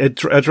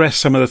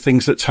addressed some of the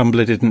things that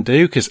Tumblr didn't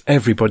do because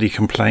everybody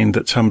complained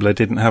that Tumblr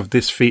didn't have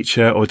this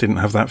feature or didn't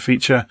have that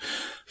feature.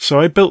 So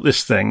I built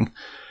this thing.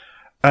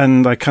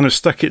 And I kind of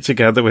stuck it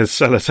together with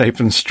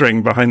sellotape and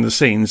string behind the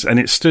scenes, and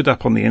it stood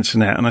up on the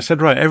internet. And I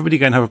said, right, everybody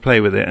go and have a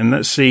play with it, and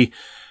let's see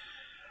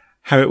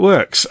how it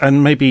works.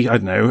 And maybe, I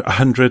don't know,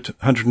 100,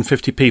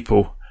 150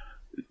 people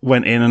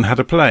went in and had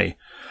a play.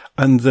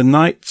 And the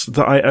night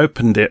that I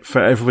opened it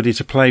for everybody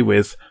to play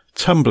with,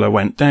 Tumblr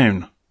went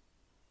down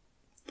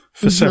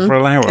for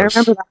several hours. I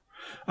remember that.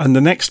 And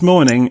the next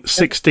morning,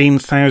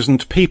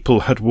 16,000 people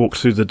had walked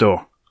through the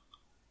door.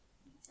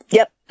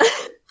 Yep.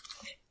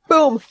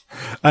 Boom.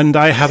 And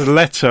I had a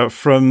letter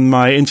from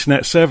my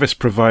internet service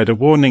provider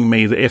warning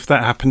me that if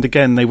that happened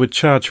again, they would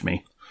charge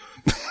me.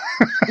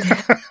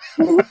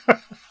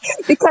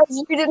 Because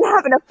you didn't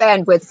have enough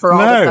bandwidth for all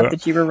the stuff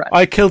that you were running.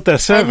 I killed their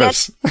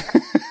service.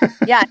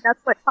 That's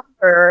what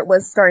Tumblr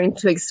was starting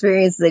to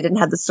experience. They didn't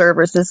have the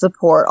servers to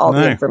support all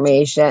the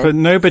information. But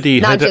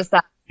nobody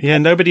that. Yeah,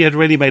 nobody had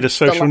really made a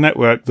social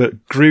network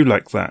that grew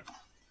like that.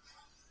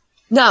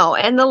 No,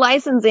 and the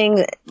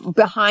licensing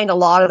behind a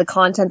lot of the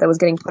content that was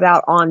getting put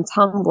out on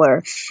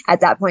Tumblr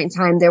at that point in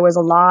time, there was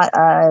a lot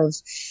of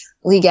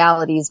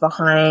legalities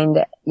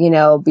behind, you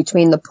know,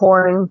 between the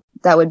porn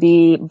that would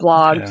be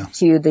blogged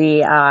to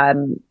the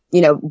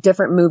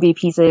different movie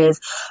pieces,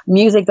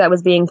 music that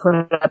was being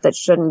put up that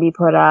shouldn't be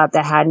put up,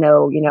 that had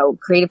no,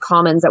 Creative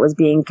Commons that was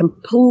being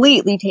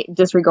completely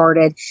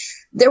disregarded.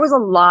 There was a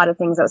lot of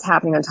things that was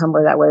happening on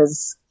Tumblr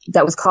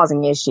that was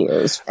causing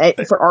issues.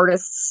 For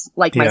artists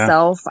like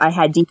myself, I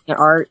had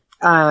DeviantArt.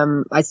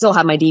 I still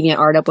have my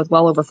DeviantArt up with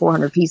well over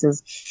 400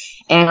 pieces.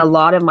 And a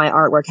lot of my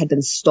artwork had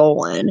been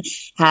stolen.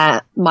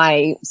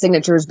 My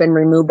signature's been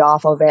removed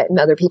off of it, and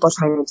other people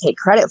trying to take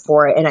credit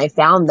for it. And I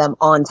found them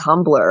on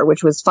Tumblr,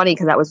 which was funny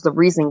because that was the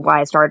reason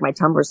why I started my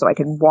Tumblr, so I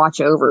could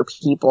watch over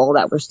people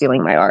that were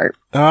stealing my art.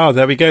 Oh,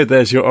 there we go.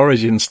 There's your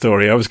origin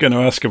story. I was going to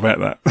ask about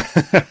that.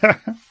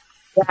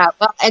 Yeah,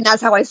 well, and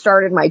that's how I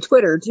started my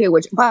Twitter too,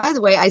 which, by the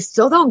way, I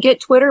still don't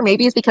get Twitter.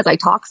 Maybe it's because I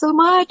talk so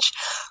much,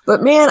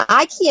 but man,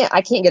 I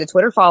can't get a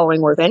Twitter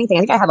following worth anything. I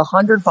think I have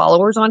 100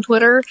 followers on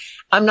Twitter.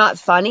 I'm not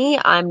funny.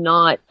 I'm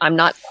not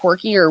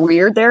quirky or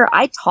weird there.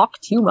 I talk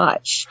too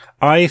much.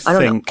 I've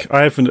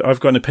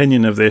got an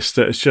opinion of this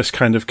that has just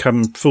kind of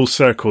come full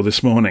circle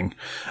this morning.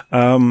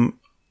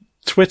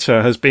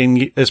 Twitter has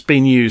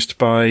been used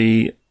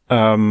by,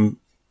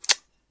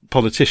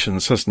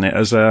 politicians, hasn't it,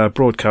 as a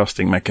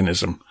broadcasting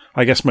mechanism?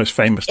 I guess most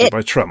famously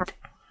by Trump.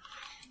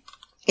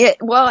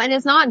 And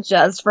it's not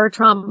just for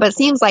Trump, but it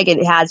seems like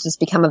it has just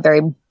become a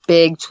very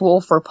big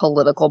tool for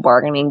political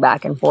bargaining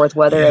back and forth,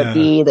 whether it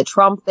be the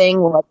Trump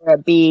thing, whether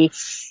it be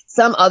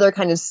some other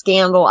kind of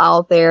scandal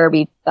out there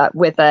with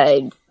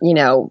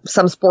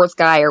some sports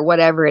guy or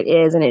whatever it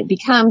is. And it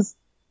becomes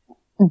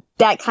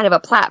that kind of a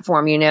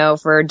platform,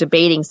 for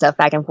debating stuff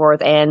back and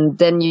forth. And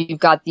then you've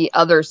got the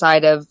other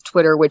side of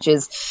Twitter, which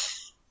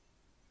is,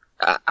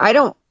 I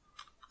don't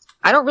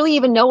really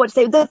even know what to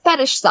say. The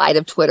fetish side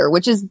of Twitter,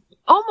 which is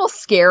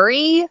almost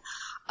scary.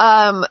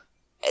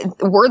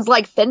 Words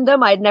like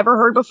findom I'd never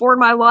heard before in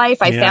my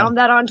life. I found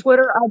that on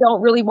Twitter. I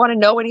don't really want to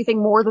know anything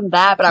more than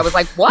that, but I was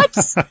like, what?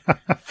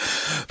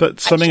 But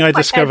something I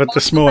discovered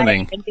this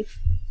morning.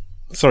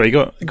 Sorry,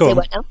 go on.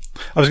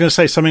 I was going to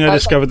say something I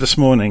discovered this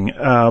morning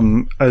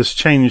has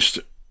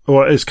changed,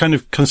 or has kind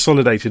of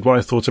consolidated what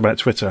I thought about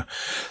Twitter.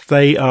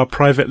 They are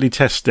privately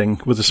testing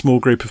with a small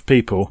group of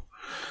people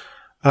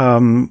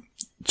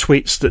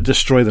tweets that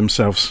destroy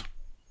themselves.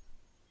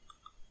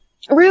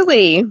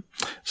 Really?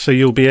 So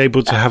you'll be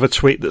able to have a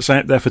tweet that's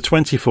out there for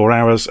 24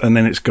 hours and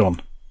then it's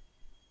gone.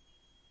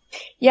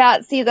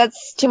 Yeah, see,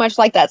 that's too much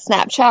like that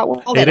Snapchat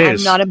world. It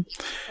is. I'm not a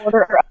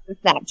supporter of the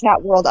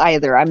Snapchat world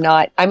either. A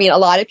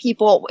lot of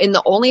people in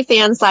the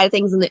OnlyFans side of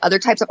things and the other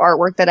types of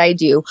artwork that I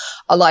do,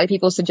 a lot of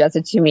people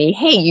suggested to me,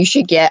 hey, you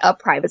should get a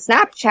private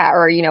Snapchat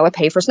or, a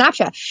pay for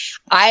Snapchat.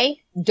 I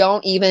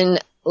don't even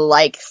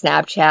like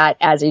Snapchat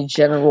as a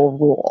general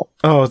rule.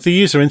 Oh, the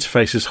user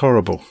interface is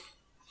horrible.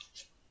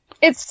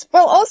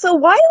 Also,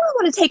 why do I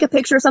want to take a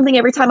picture of something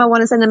every time I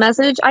want to send a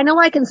message? I know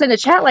I can send a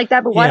chat like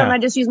that, but why don't I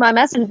just use my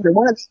messenger?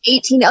 One of the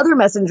 18 other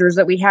messengers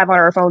that we have on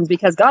our phones,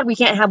 because God, we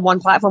can't have one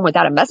platform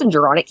without a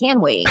messenger on it,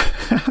 can we?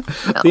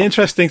 No. The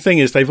interesting thing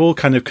is they've all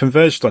kind of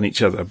converged on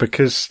each other,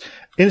 because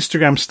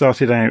Instagram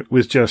started out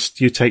with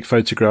just you take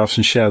photographs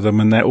and share them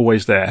and they're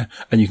always there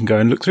and you can go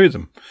and look through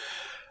them.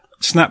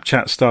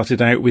 Snapchat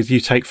started out with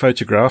you take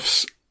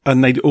photographs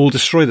and they'd all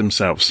destroy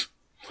themselves.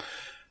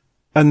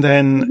 And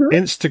then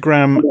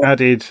Instagram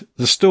added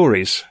the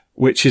stories,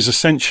 which is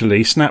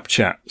essentially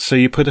Snapchat. So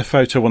you put a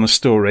photo on a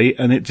story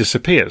and it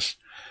disappears.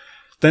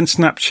 Then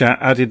Snapchat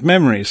added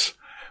memories,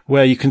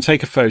 where you can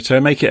take a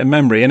photo, make it a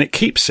memory, and it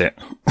keeps it.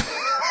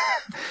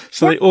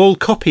 So they all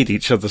copied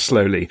each other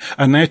slowly.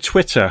 And now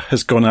Twitter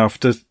has gone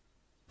after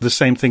the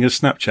same thing as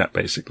Snapchat,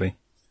 basically.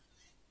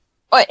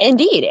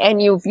 Indeed.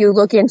 And if you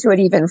look into it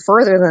even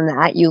further than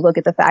that, you look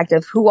at the fact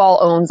of who all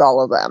owns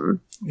all of them.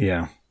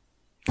 Yeah.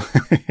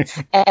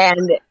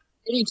 And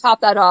you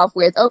top that off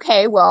with,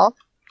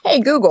 hey,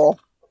 Google.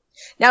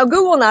 Now,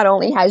 Google not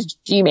only has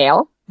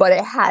Gmail, but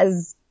it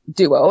has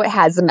Duo. It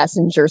has the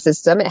messenger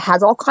system. It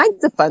has all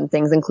kinds of fun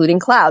things, including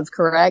clouds,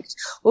 correct?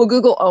 Well,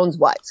 Google owns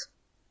what?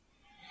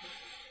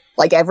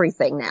 Like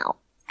everything now.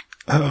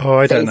 Oh,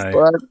 I don't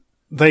know.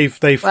 They've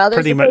they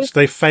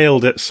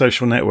failed at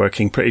social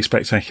networking pretty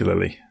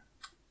spectacularly.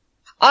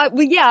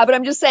 Yeah, but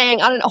I'm just saying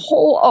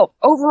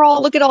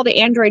overall, look at all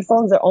the Android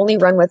phones that only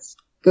run with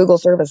Google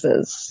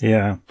services.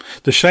 Yeah.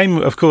 The shame,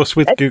 of course,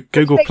 with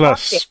Google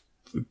Plus.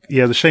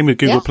 Yeah, the shame with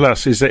Google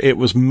Plus is that it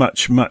was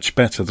much, much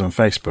better than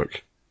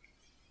Facebook.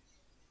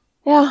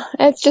 Yeah,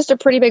 it's just a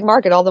pretty big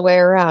market all the way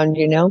around,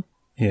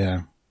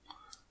 Yeah.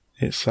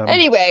 It's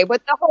anyway,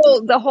 but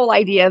the whole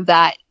idea of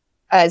that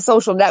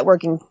social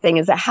networking thing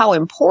is that how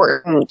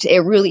important it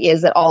really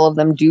is that all of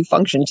them do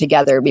function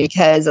together,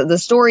 because the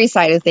story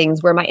side of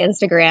things, where my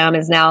Instagram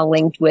is now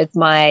linked with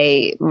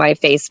my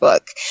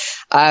Facebook,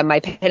 my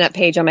pinup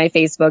page on my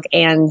Facebook,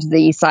 and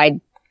the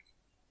side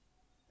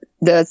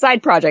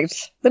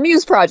project, the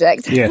Muse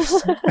project.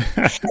 Yes.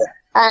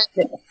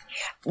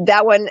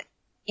 That one,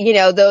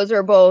 those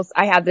are both,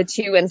 I have the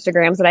two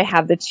Instagrams and I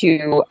have the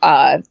two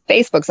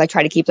Facebooks. I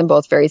try to keep them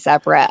both very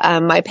separate.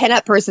 My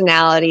pinup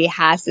personality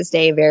has to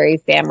stay very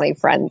family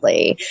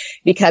friendly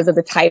because of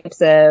the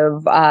types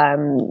of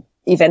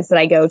events that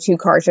I go to,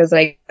 car shows that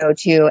I go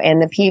to,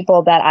 and the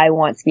people that I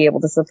want to be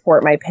able to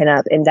support my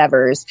pinup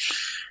endeavors,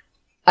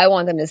 I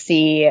want them to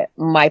see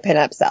my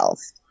pinup self.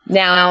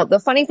 Now, the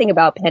funny thing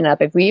about pinup,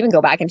 if we even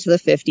go back into the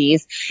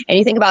 50s and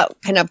you think about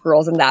pinup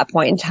girls in that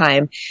point in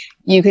time,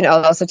 you can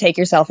also take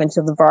yourself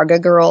into the Varga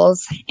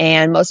girls,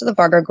 and most of the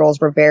Varga girls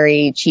were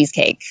very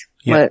cheesecake.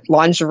 Yeah.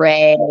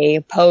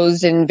 Lingerie,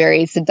 posed in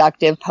very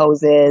seductive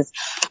poses.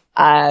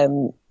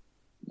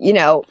 You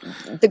know,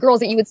 the girls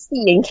that you would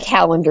see in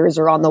calendars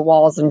or on the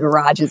walls in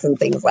garages and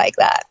things like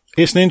that.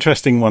 It's an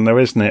interesting one, though,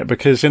 isn't it?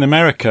 Because in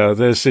America,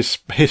 there's this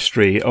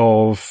history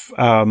of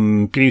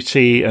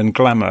beauty and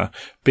glamour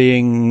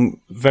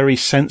being very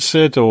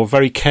censored or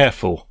very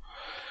careful.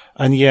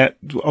 And yet,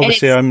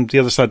 obviously, I'm the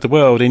other side of the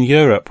world. In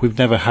Europe, we've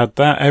never had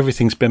that.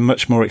 Everything's been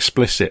much more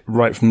explicit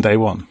right from day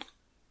one.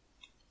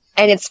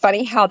 And it's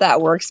funny how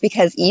that works,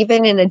 because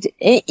even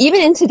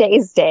in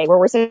today's day, where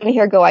we're sitting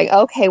here going,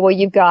 okay, well,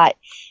 you've got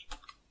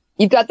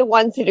the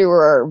ones who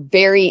are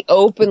very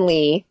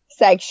openly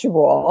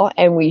sexual,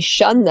 and we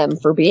shun them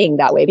for being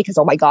that way because,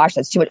 oh my gosh,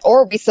 that's too much.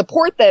 Or we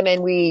support them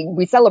and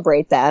we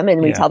celebrate them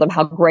and we tell them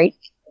how great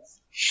it is.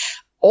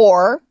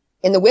 Or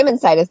in the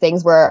women's side of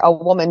things, where a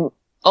woman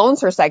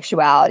owns her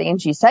sexuality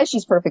and she says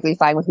she's perfectly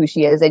fine with who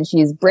she is and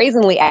she's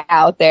brazenly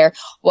out there,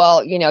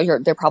 well, you know,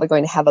 they're probably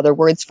going to have other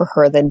words for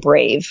her than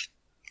brave.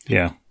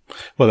 Yeah.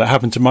 Well, that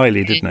happened to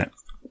Miley, didn't it?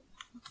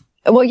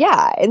 Well,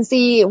 yeah. And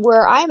see,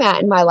 where I'm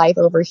at in my life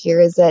over here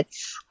is that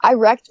I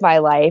wrecked my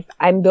life.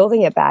 I'm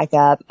building it back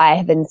up. I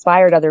have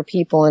inspired other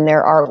people in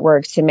their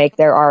artwork to make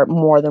their art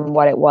more than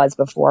what it was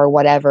before,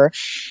 whatever.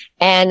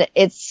 And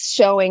it's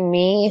showing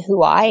me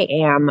who I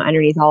am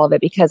underneath all of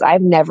it, because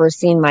I've never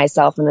seen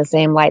myself in the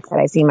same light that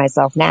I see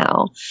myself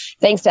now.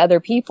 Thanks to other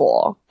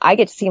people, I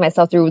get to see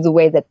myself through the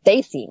way that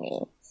they see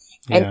me.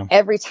 And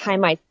every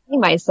time I see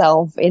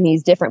myself in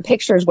these different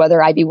pictures,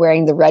 whether I be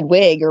wearing the red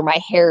wig or my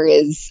hair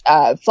is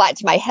flat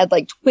to my head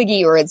like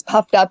Twiggy, or it's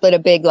puffed up in a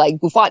big like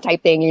bouffant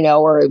type thing, you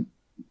know, or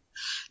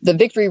the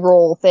victory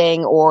roll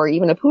thing, or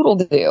even a poodle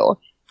do.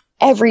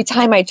 Every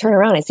time I turn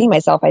around, I see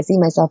myself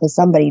as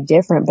somebody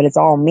different, but it's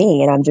all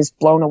me. And I'm just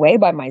blown away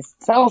by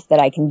myself that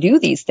I can do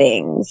these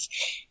things.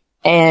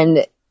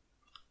 And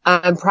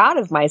I'm proud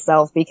of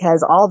myself,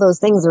 because all those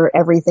things are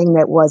everything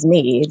that was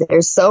me.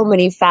 There's so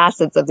many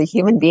facets of the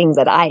human being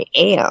that I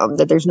am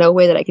that there's no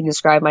way that I can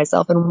describe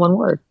myself in one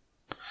word.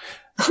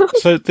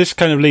 So this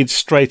kind of leads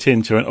straight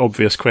into an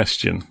obvious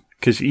question,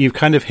 because you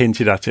kind of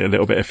hinted at it a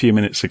little bit a few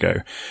minutes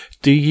ago.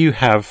 Do you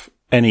have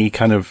any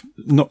kind of,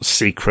 not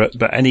secret,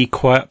 but any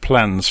quiet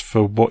plans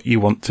for what you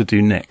want to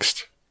do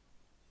next?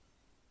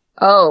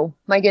 Oh,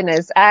 my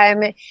goodness.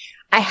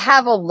 I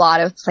have a lot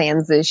of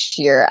plans this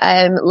year.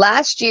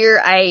 Last year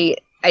I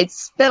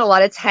spent a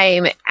lot of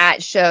time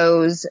at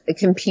shows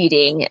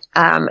competing,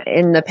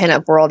 in the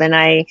pinup world, and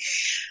I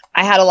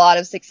had a lot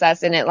of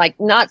success in it. Like,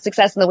 not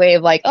success in the way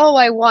of like, oh,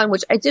 I won,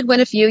 which I did win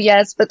a few,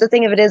 yes. But the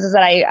thing of it is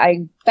that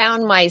I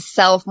found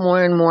myself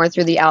more and more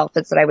through the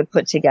outfits that I would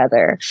put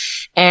together,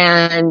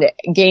 and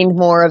gained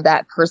more of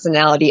that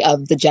personality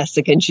of the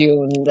Jessica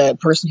June, the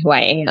person who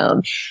I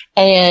am.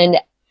 And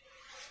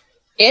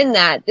in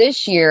that,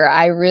 this year,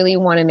 I really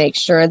want to make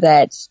sure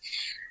that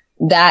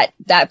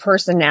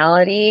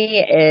personality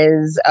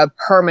is a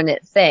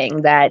permanent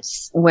thing, that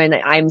when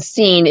I'm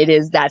seen,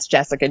 that's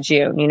Jessica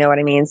June. You know what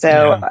I mean?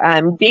 So,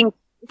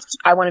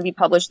 I want to be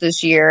published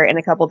this year in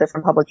a couple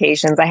different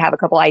publications. I have a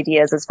couple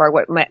ideas as far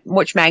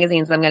which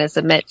magazines I'm going to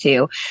submit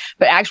to,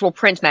 but actual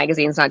print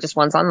magazines, not just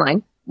ones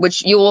online,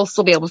 which you will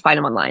still be able to find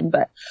them online.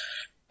 But,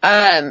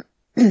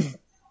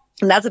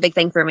 that's a big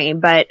thing for me.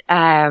 But,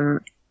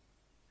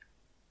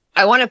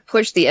 I want to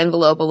push the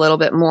envelope a little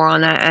bit more on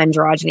that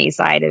androgyny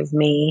side of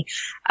me.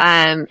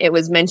 It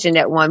was mentioned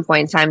at one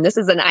point in time, this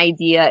is an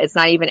idea. It's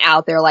not even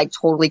out there like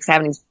totally, because I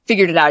haven't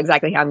figured it out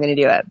exactly how I'm going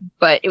to do it.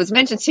 But it was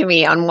mentioned to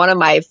me on one of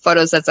my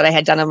photo sets that I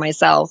had done of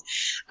myself,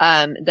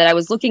 that I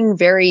was looking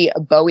very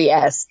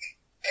Bowie-esque.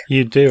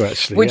 You do,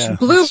 actually. Which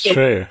blew me.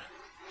 True.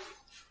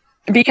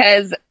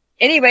 Because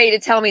anybody to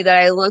tell me that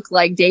I look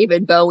like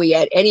David Bowie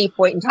at any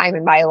point in time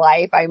in my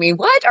life, I mean,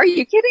 what? Are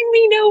you kidding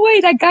me? No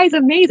way. That guy's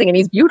amazing, and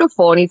he's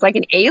beautiful, and he's like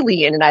an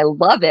alien, and I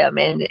love him,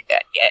 and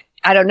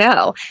I don't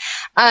know.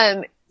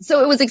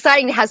 So it was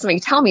exciting to have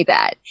somebody tell me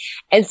that.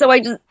 And so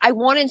I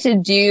wanted to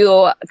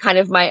do kind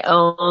of my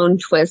own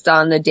twist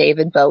on the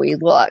David Bowie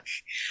look.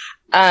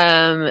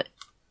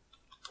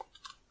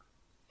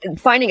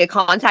 Finding a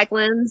contact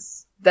lens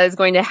that is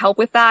going to help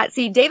with that.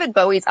 See, David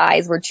Bowie's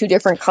eyes were two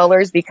different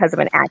colors because of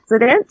an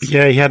accident.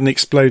 Yeah, he had an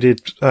exploded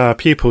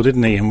pupil,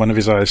 didn't he, in one of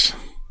his eyes?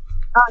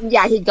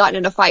 Yeah, he'd gotten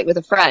in a fight with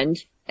a friend,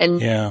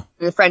 and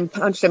the friend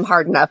punched him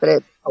hard enough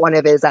at one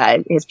of his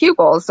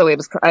pupils, so it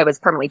was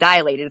permanently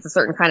dilated. It's a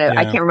certain kind of,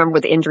 I can't remember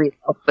what the injury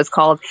was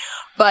called,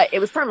 but it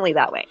was permanently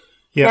that way.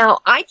 Yeah. Now,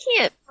 I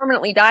can't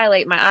permanently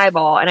dilate my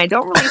eyeball, and I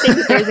don't really think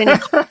that there's any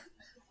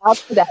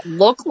out that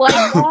look like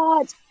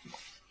that.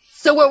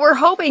 So what we're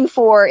hoping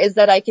for is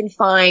that I can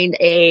find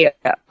a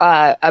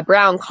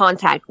brown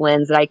contact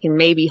lens that I can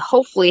maybe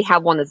hopefully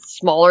have one that's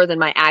smaller than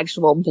my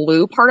actual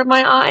blue part of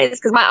my eyes.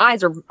 Cause my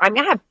eyes are, I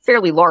mean, I have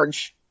fairly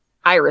large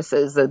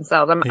irises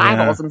themselves.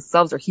 Eyeballs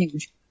themselves are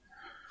huge.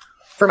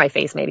 For my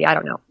face, maybe. I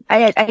don't know.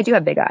 I do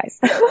have big eyes.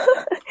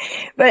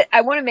 But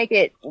I want to make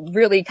it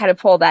really kind of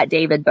pull that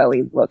David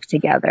Bowie look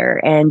together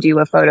and do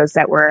a photo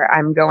set where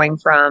I'm going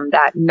from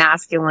that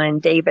masculine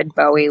David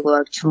Bowie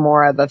look to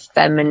more of a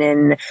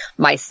feminine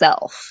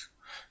myself.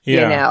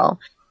 Yeah. You know,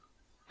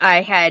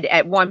 I had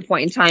at one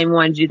point in time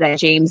wanted to do that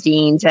James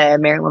Dean to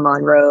Marilyn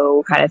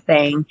Monroe kind of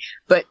thing.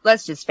 But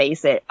let's just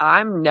face it,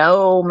 I'm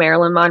no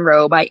Marilyn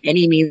Monroe by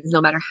any means,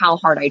 no matter how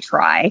hard I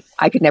try.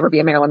 I could never be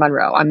a Marilyn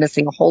Monroe. I'm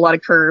missing a whole lot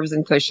of curves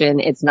and cushion.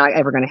 It's not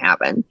ever going to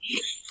happen.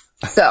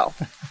 So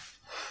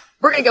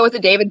we're going to go with the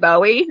David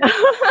Bowie because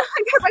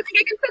I think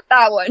I can fit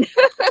that one.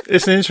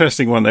 It's an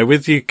interesting one though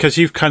with you, because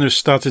you've kind of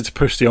started to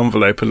push the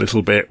envelope a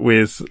little bit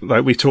with,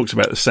 like we talked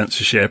about the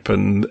censorship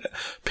and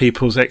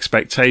people's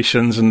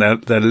expectations and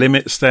their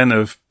limits then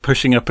of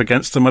pushing up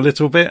against them a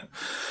little bit.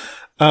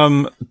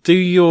 Do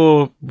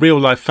your real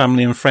life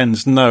family and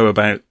friends know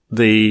about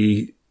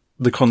the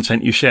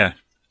content you share?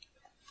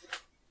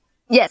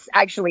 Yes,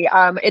 actually.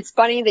 It's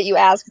funny that you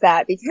ask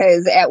that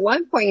because at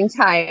one point in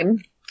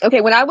time,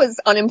 okay, when I was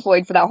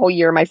unemployed for that whole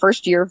year, my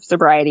first year of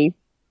sobriety,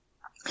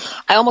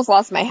 I almost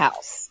lost my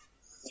house.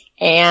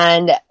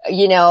 And,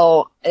 you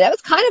know, that was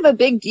kind of a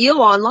big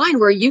deal online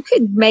where you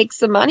could make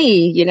some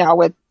money, you know,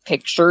 with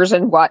pictures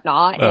and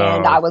whatnot. Oh.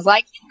 And I was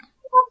like,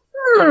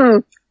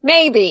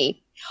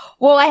 maybe.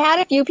 Well, I had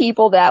a few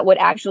people that would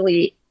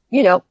actually,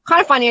 you know,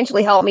 kind of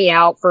financially help me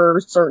out for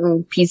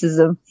certain pieces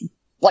of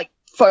like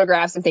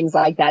photographs and things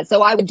like that.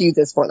 So I would do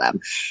this for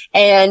them.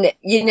 And,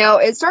 you know,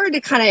 it started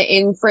to kind of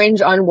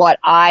infringe on what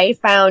I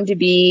found to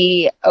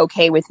be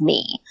okay with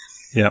me.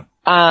 Yeah.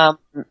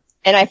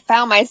 And I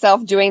found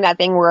myself doing that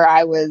thing where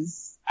I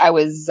was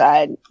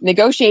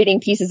negotiating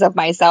pieces of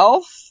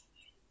myself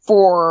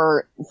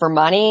for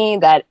money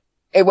that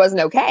it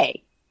wasn't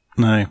okay.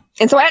 No.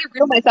 And so I had to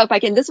reel myself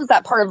back in. This was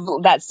that part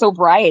of that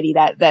sobriety,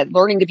 that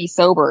learning to be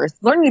sober.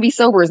 Learning to be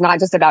sober is not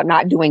just about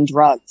not doing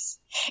drugs.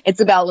 It's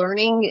about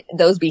learning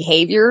those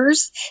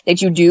behaviors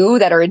that you do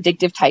that are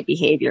addictive type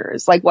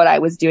behaviors. Like what I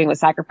was doing was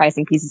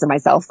sacrificing pieces of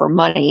myself for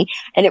money.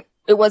 And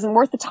it wasn't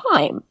worth the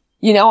time.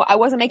 You know, I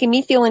wasn't making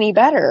me feel any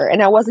better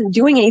and I wasn't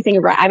doing anything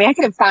right. I mean, I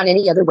could have found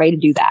any other way to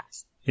do that.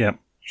 Yeah.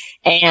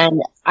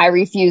 And I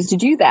refused to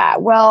do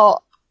that.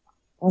 Well,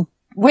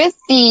 with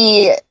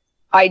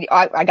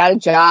I got a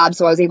job,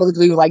 so I was able to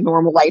do like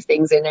normal life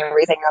things and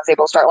everything. I was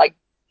able to start like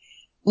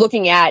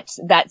looking at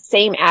that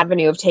same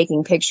avenue of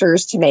taking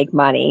pictures to make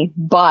money,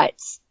 but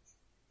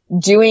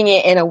doing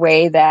it in a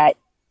way that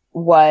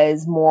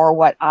was more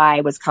what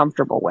I was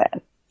comfortable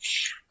with.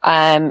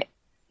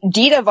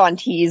 Dita Von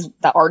Teese,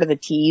 the Art of the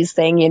Tease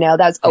thing, you know,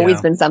 that's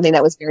always been something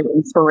that was very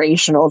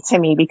inspirational to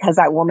me because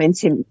that woman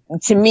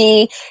to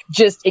me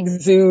just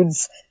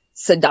exudes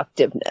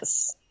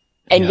seductiveness.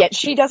 And yet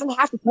she doesn't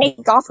have to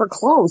take off her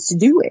clothes to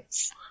do it.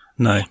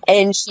 No.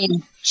 And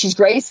she's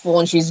graceful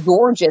and she's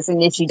gorgeous.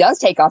 And if she does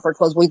take off her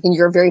clothes, well, then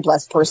you're a very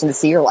blessed person to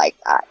see her like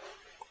that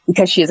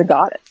because she is a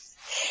goddess.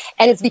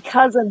 And it's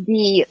because of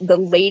the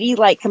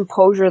ladylike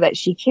composure that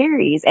she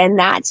carries. And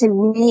that to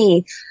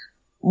me,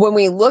 when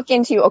we look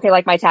into, okay,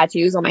 like my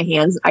tattoos on my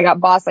hands, I got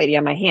boss lady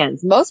on my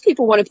hands. Most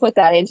people want to put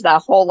that into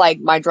that whole, like,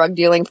 my drug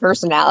dealing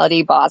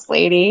personality, boss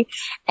lady.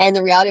 And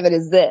the reality of it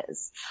is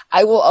this.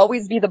 I will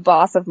always be the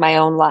boss of my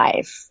own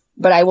life,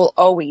 but I will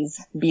always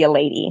be a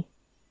lady.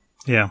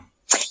 Yeah.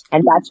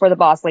 And that's where the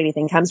boss lady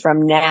thing comes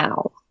from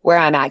now, where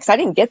I'm at. 'Cause I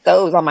didn't get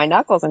those on my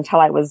knuckles until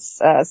I was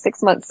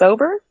 6 months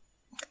sober.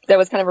 That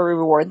was kind of a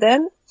reward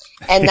then.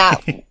 And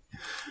that...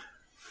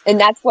 And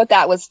that's what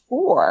that was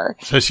for.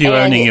 So it's you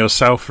owning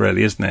yourself,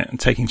 really, isn't it? And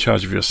taking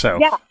charge of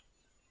yourself. Yeah.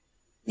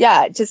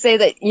 Yeah. To say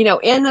that, you know,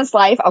 in this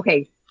life,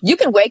 okay, you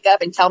can wake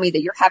up and tell me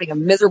that you're having a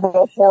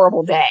miserable,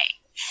 horrible day.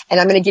 And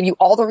I'm going to give you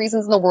all the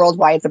reasons in the world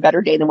why it's a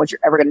better day than what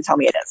you're ever going to tell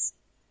me it is.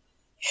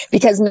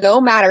 Because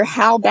no matter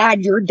how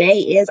bad your day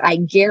is, I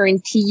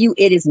guarantee you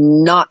it is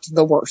not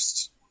the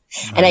worst.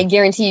 Mm-hmm. And I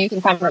guarantee you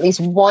can find at least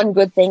one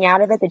good thing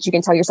out of it that you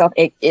can tell yourself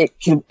it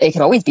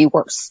can always be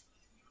worse.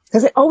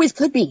 Because it always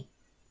could be.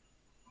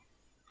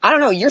 I don't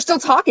know. You're still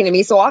talking to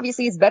me, so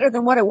obviously it's better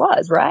than what it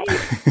was, right?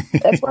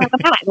 That's where I'm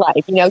at in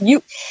life. You know,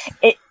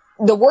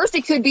 the worst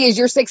it could be is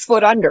you're 6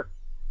 foot under.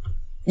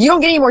 You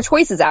don't get any more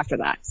choices after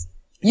that.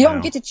 You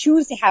don't get to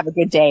choose to have a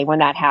good day when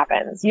that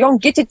happens. You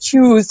don't get to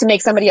choose to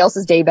make somebody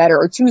else's day better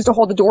or choose to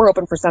hold the door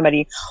open for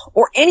somebody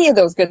or any of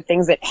those good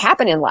things that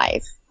happen in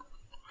life.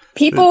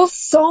 People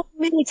so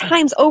many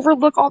times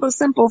overlook all those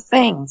simple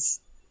things.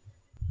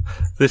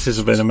 This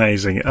has been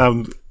amazing.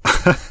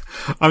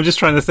 I'm just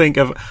trying to think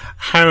of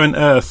how on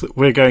earth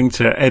we're going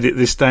to edit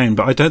this down,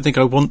 but I don't think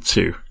I want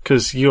to,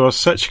 because you're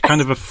such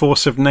kind of a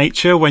force of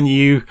nature when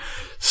you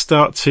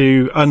start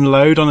to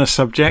unload on a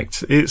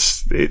subject.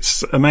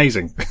 It's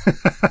amazing.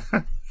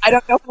 I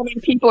don't know how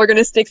many people are going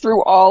to stick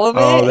through all of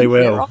it. Oh, they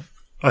will.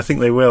 I think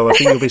they will. I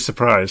think you'll be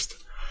surprised.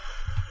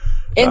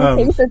 In the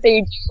things that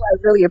they do, I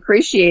really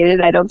appreciate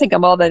it. I don't think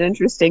I'm all that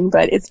interesting,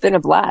 but it's been a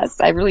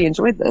blast. I really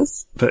enjoyed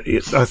this. But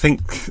I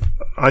think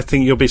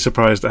you'll be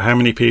surprised at how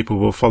many people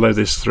will follow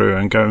this through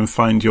and go and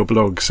find your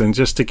blogs. And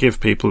just to give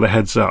people a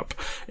heads up,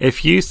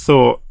 if you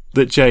thought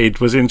that Jade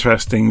was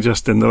interesting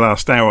just in the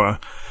last hour,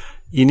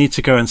 you need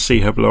to go and see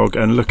her blog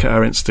and look at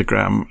her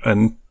Instagram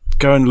and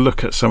go and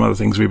look at some of the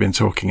things we've been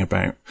talking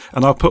about.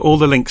 And I'll put all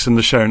the links in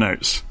the show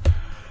notes,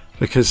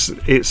 because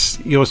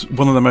you're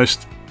one of the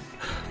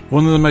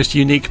most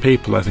unique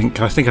people, I think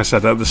I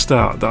said at the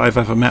start, that I've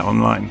ever met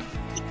online.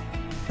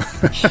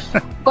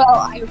 Well,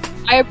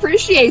 I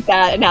appreciate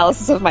that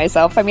analysis of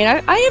myself. I mean,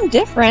 I am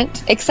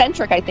different.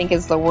 Eccentric, I think,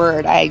 is the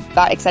word. I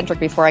got eccentric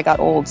before I got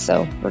old,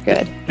 so we're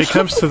good. It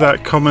comes to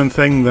that common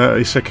thing that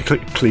is a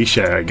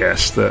cliche, I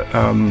guess, that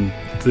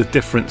the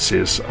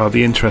differences are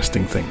the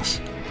interesting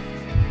things.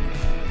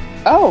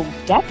 Oh,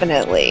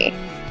 definitely.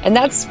 And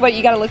that's what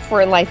you got to look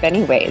for in life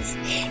anyways.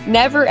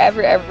 Never,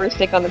 ever, ever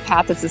stick on the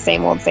path that's the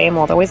same old, same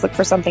old. Always look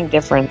for something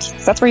different.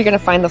 So that's where you're going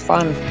to find the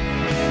fun.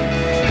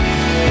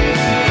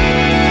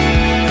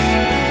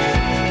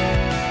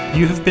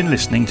 You have been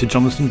listening to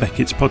Jonathan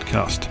Beckett's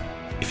podcast.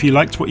 If you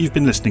liked what you've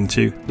been listening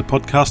to, the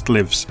podcast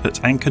lives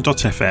at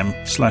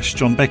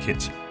anchor.fm/John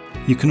Beckett.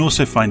 You can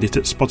also find it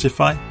at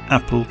Spotify,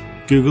 Apple,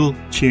 Google,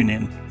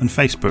 TuneIn, and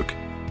Facebook.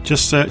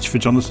 Just search for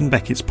Jonathan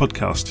Beckett's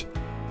podcast.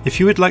 If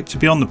you would like to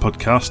be on the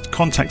podcast,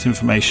 contact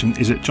information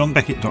is at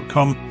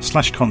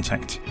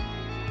johnbeckett.com/contact.